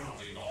do this.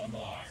 Building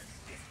online.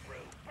 This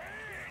road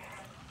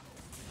burns.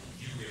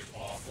 Unit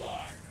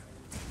offline.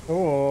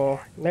 Ooh,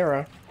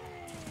 mirror.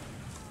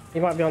 He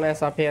might be on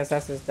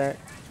SRPSS's deck.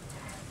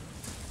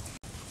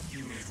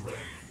 Unit ready.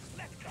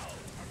 Let's go.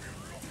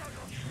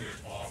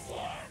 Unit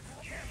offline.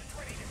 Cam's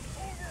ready to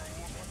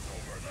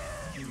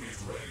Unit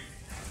ready.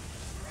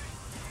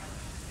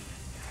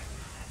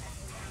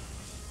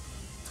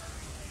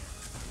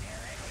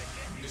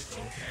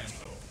 Missile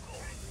cancel.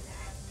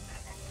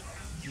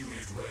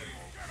 Unit ready.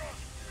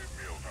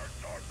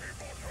 Mutants are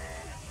people too.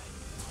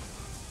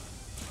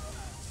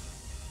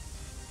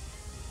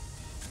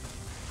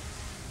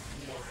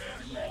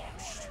 Warhead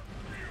launched.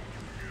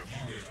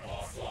 Unit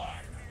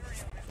offline.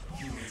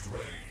 Unit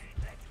ready.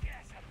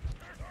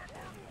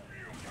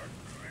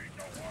 Lead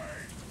the way.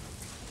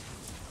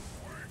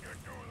 We can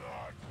do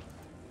that.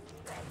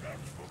 Now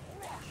let's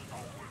crush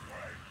those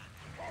things.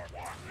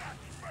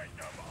 Let's make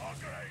them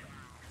ugly.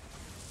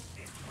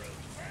 This road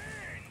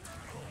burns.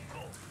 Go.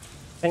 I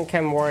think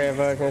Chem Warrior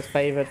version is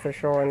favored for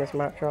sure in this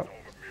matchup. Mutant moving.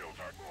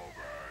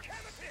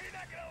 You're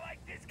not gonna like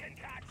this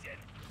concoction.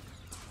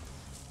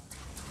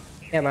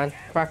 Yeah, man,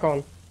 crack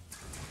on.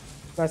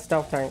 Nice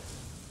stealth tank.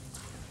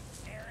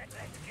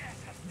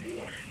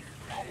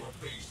 Our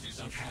base is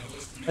under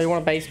catalyst. Oh, you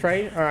want a base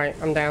trade? Alright,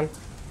 I'm down.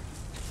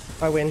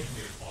 I win. Unit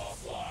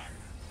offline.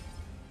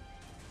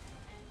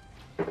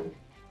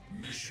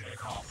 Mission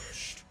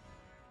accomplished.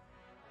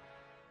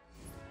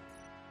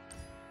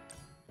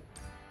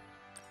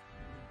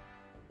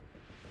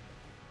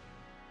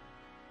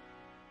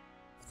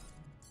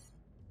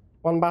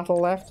 One battle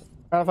left.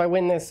 And if I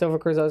win this, Silver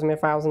Cruz owes me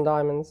 1,000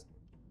 diamonds.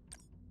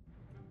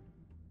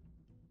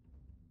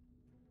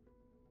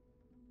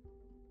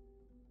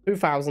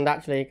 $2,000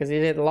 actually, because he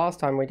did it the last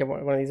time we did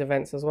one of these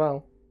events as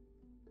well.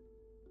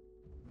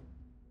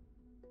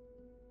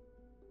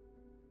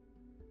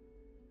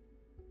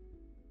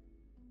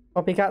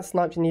 Copycat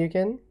sniped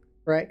Nukin,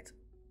 correct?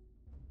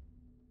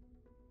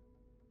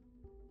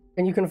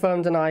 Can you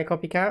confirm, deny,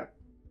 Copycat?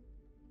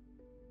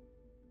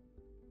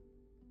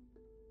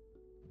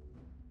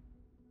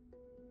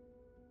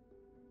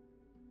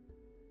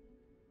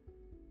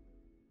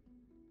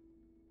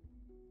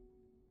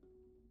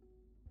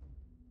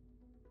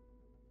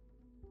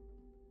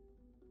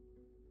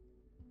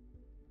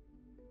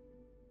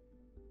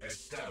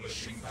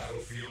 Establishing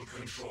battlefield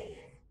control.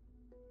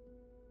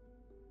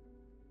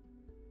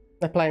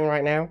 They're playing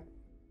right now.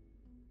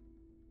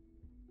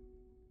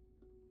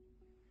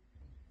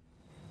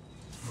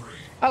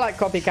 I like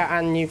Copycat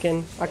and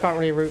Nukin. I can't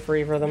really root for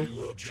either of them.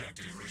 New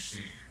objective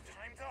received.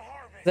 Time to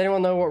harvest. Does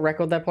anyone know what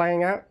record they're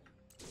playing at?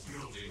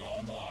 Building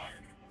online.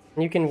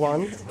 Nukin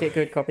won. Get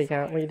good,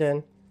 Copycat. What are you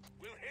doing?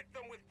 We'll hit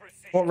them with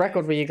precision. What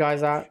record were you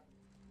guys at?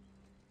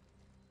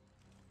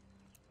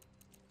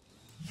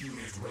 Unit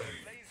ready.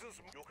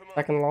 Lasers, your command.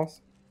 Second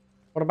loss.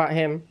 What about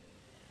him?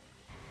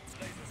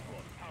 Laser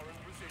squad, power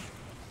and precision.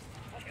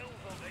 Kill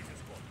the laser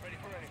squad, ready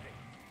for anything.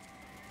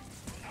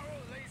 Our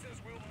lasers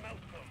will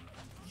melt them.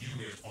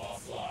 Unit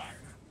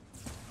offline.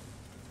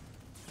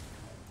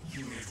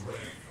 Unit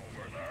ready.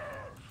 Over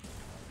there.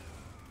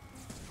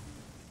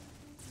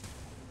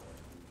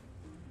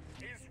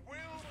 His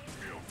will.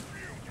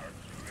 Mutant,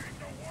 lead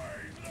the way.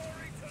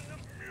 Glory to the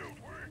mute.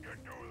 We can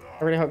do I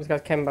that. really hope this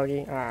guy's Ken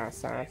Buggy. Ah,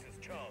 sad.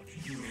 Lasers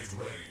charged. Unit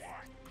ready.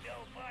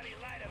 Nobody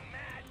light a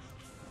match.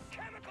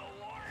 Chemical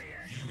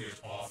warrior. Unit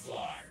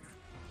offline.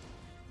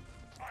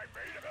 I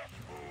made it a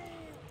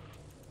move.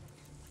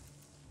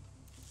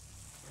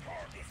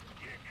 Target.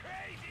 You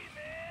crazy,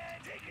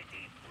 man. Take a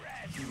deep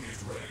breath. Unit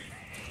ready.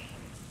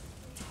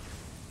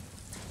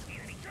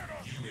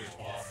 Unit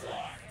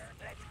offline.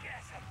 Let's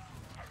gas him.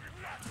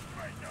 Let's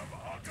make them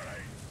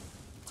ugly.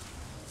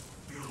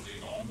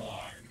 Building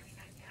online.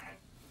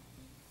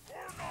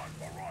 We're not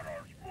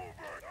Marauders. Move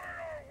it. They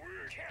are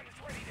weak. Cam's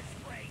ready to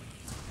spray.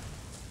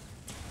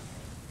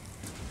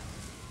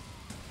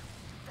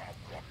 Stop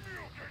the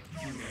mutants.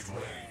 Unit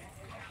ready.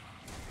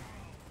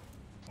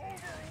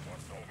 Over.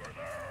 What's over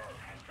there?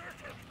 This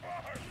is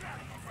fine.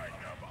 Let's make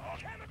them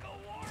ugly. Chemical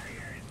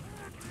warriors.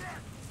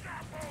 Let's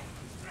stop them.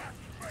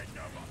 Let's make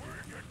them. We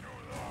can do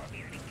that.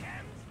 Here he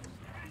comes.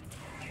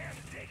 Cam,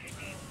 take a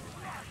deep.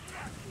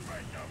 Let's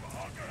make them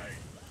ugly.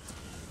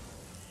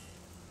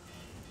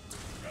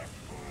 Let's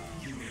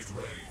move. Unit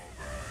ready.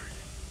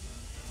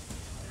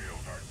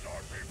 Mutants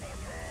are people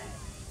too.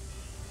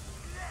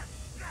 Let's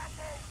stop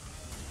them.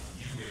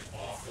 Unit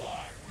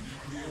offline.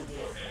 Nuclear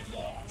warhead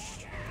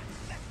launched.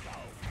 Let's go.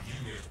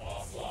 Unit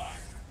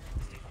offline.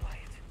 Stay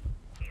quiet.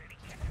 Here he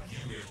comes.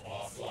 Unit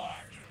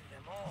offline.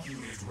 Them all.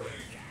 Unit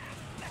ready.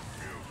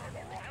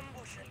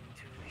 Ambush him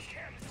to the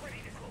Cam's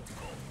ready to go.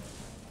 Go.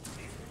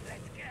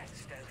 Let's get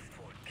stealth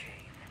for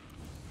Cave.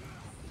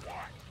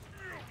 What?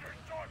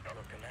 Mutants on the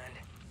Your command.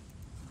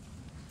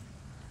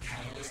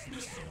 Catalyst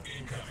missile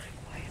incoming.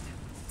 Quiet.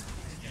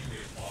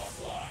 Unit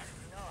offline.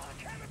 No,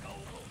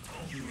 chemical. Go.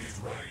 Unit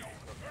ready.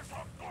 There's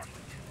a gun.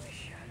 To the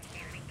shadow.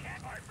 Here he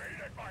comes. I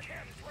made it. My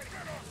Cam's ready.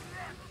 Get up.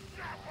 Let's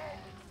stop them.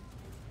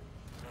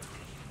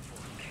 Looking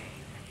for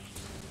Cave.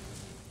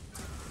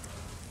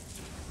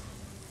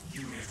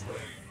 Unit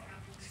ready.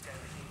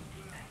 Stealthy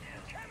and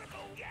help.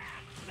 Chemical.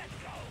 Yeah. Let's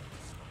go.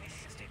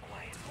 Stay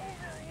quiet.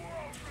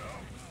 Overwhelm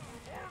them.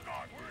 We're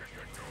not. We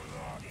can do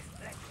that.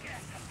 Let's get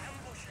some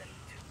ambush him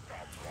to.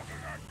 Stop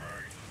looking at me.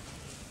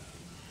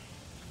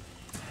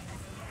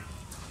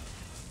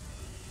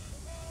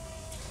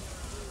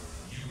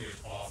 Unit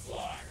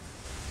offline.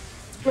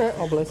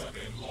 Obelisk.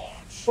 Weapon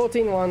launched.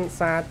 14-1,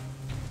 sad.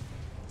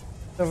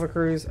 Silver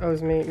Cruise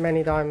owes me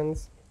many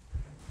diamonds.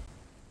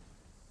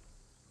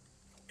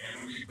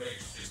 Enemy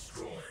base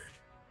destroyed.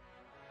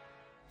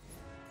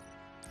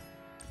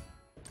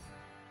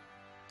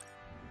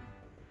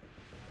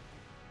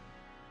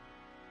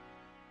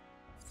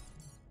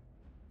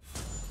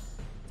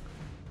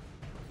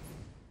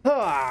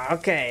 Ah,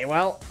 okay,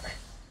 well,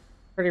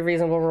 pretty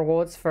reasonable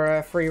rewards for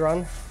a free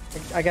run.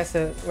 I guess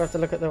we'll have to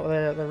look at the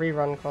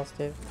rerun cost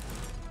too.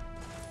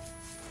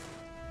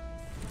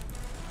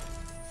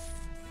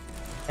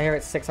 I hear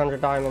it's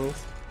 600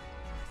 diamonds.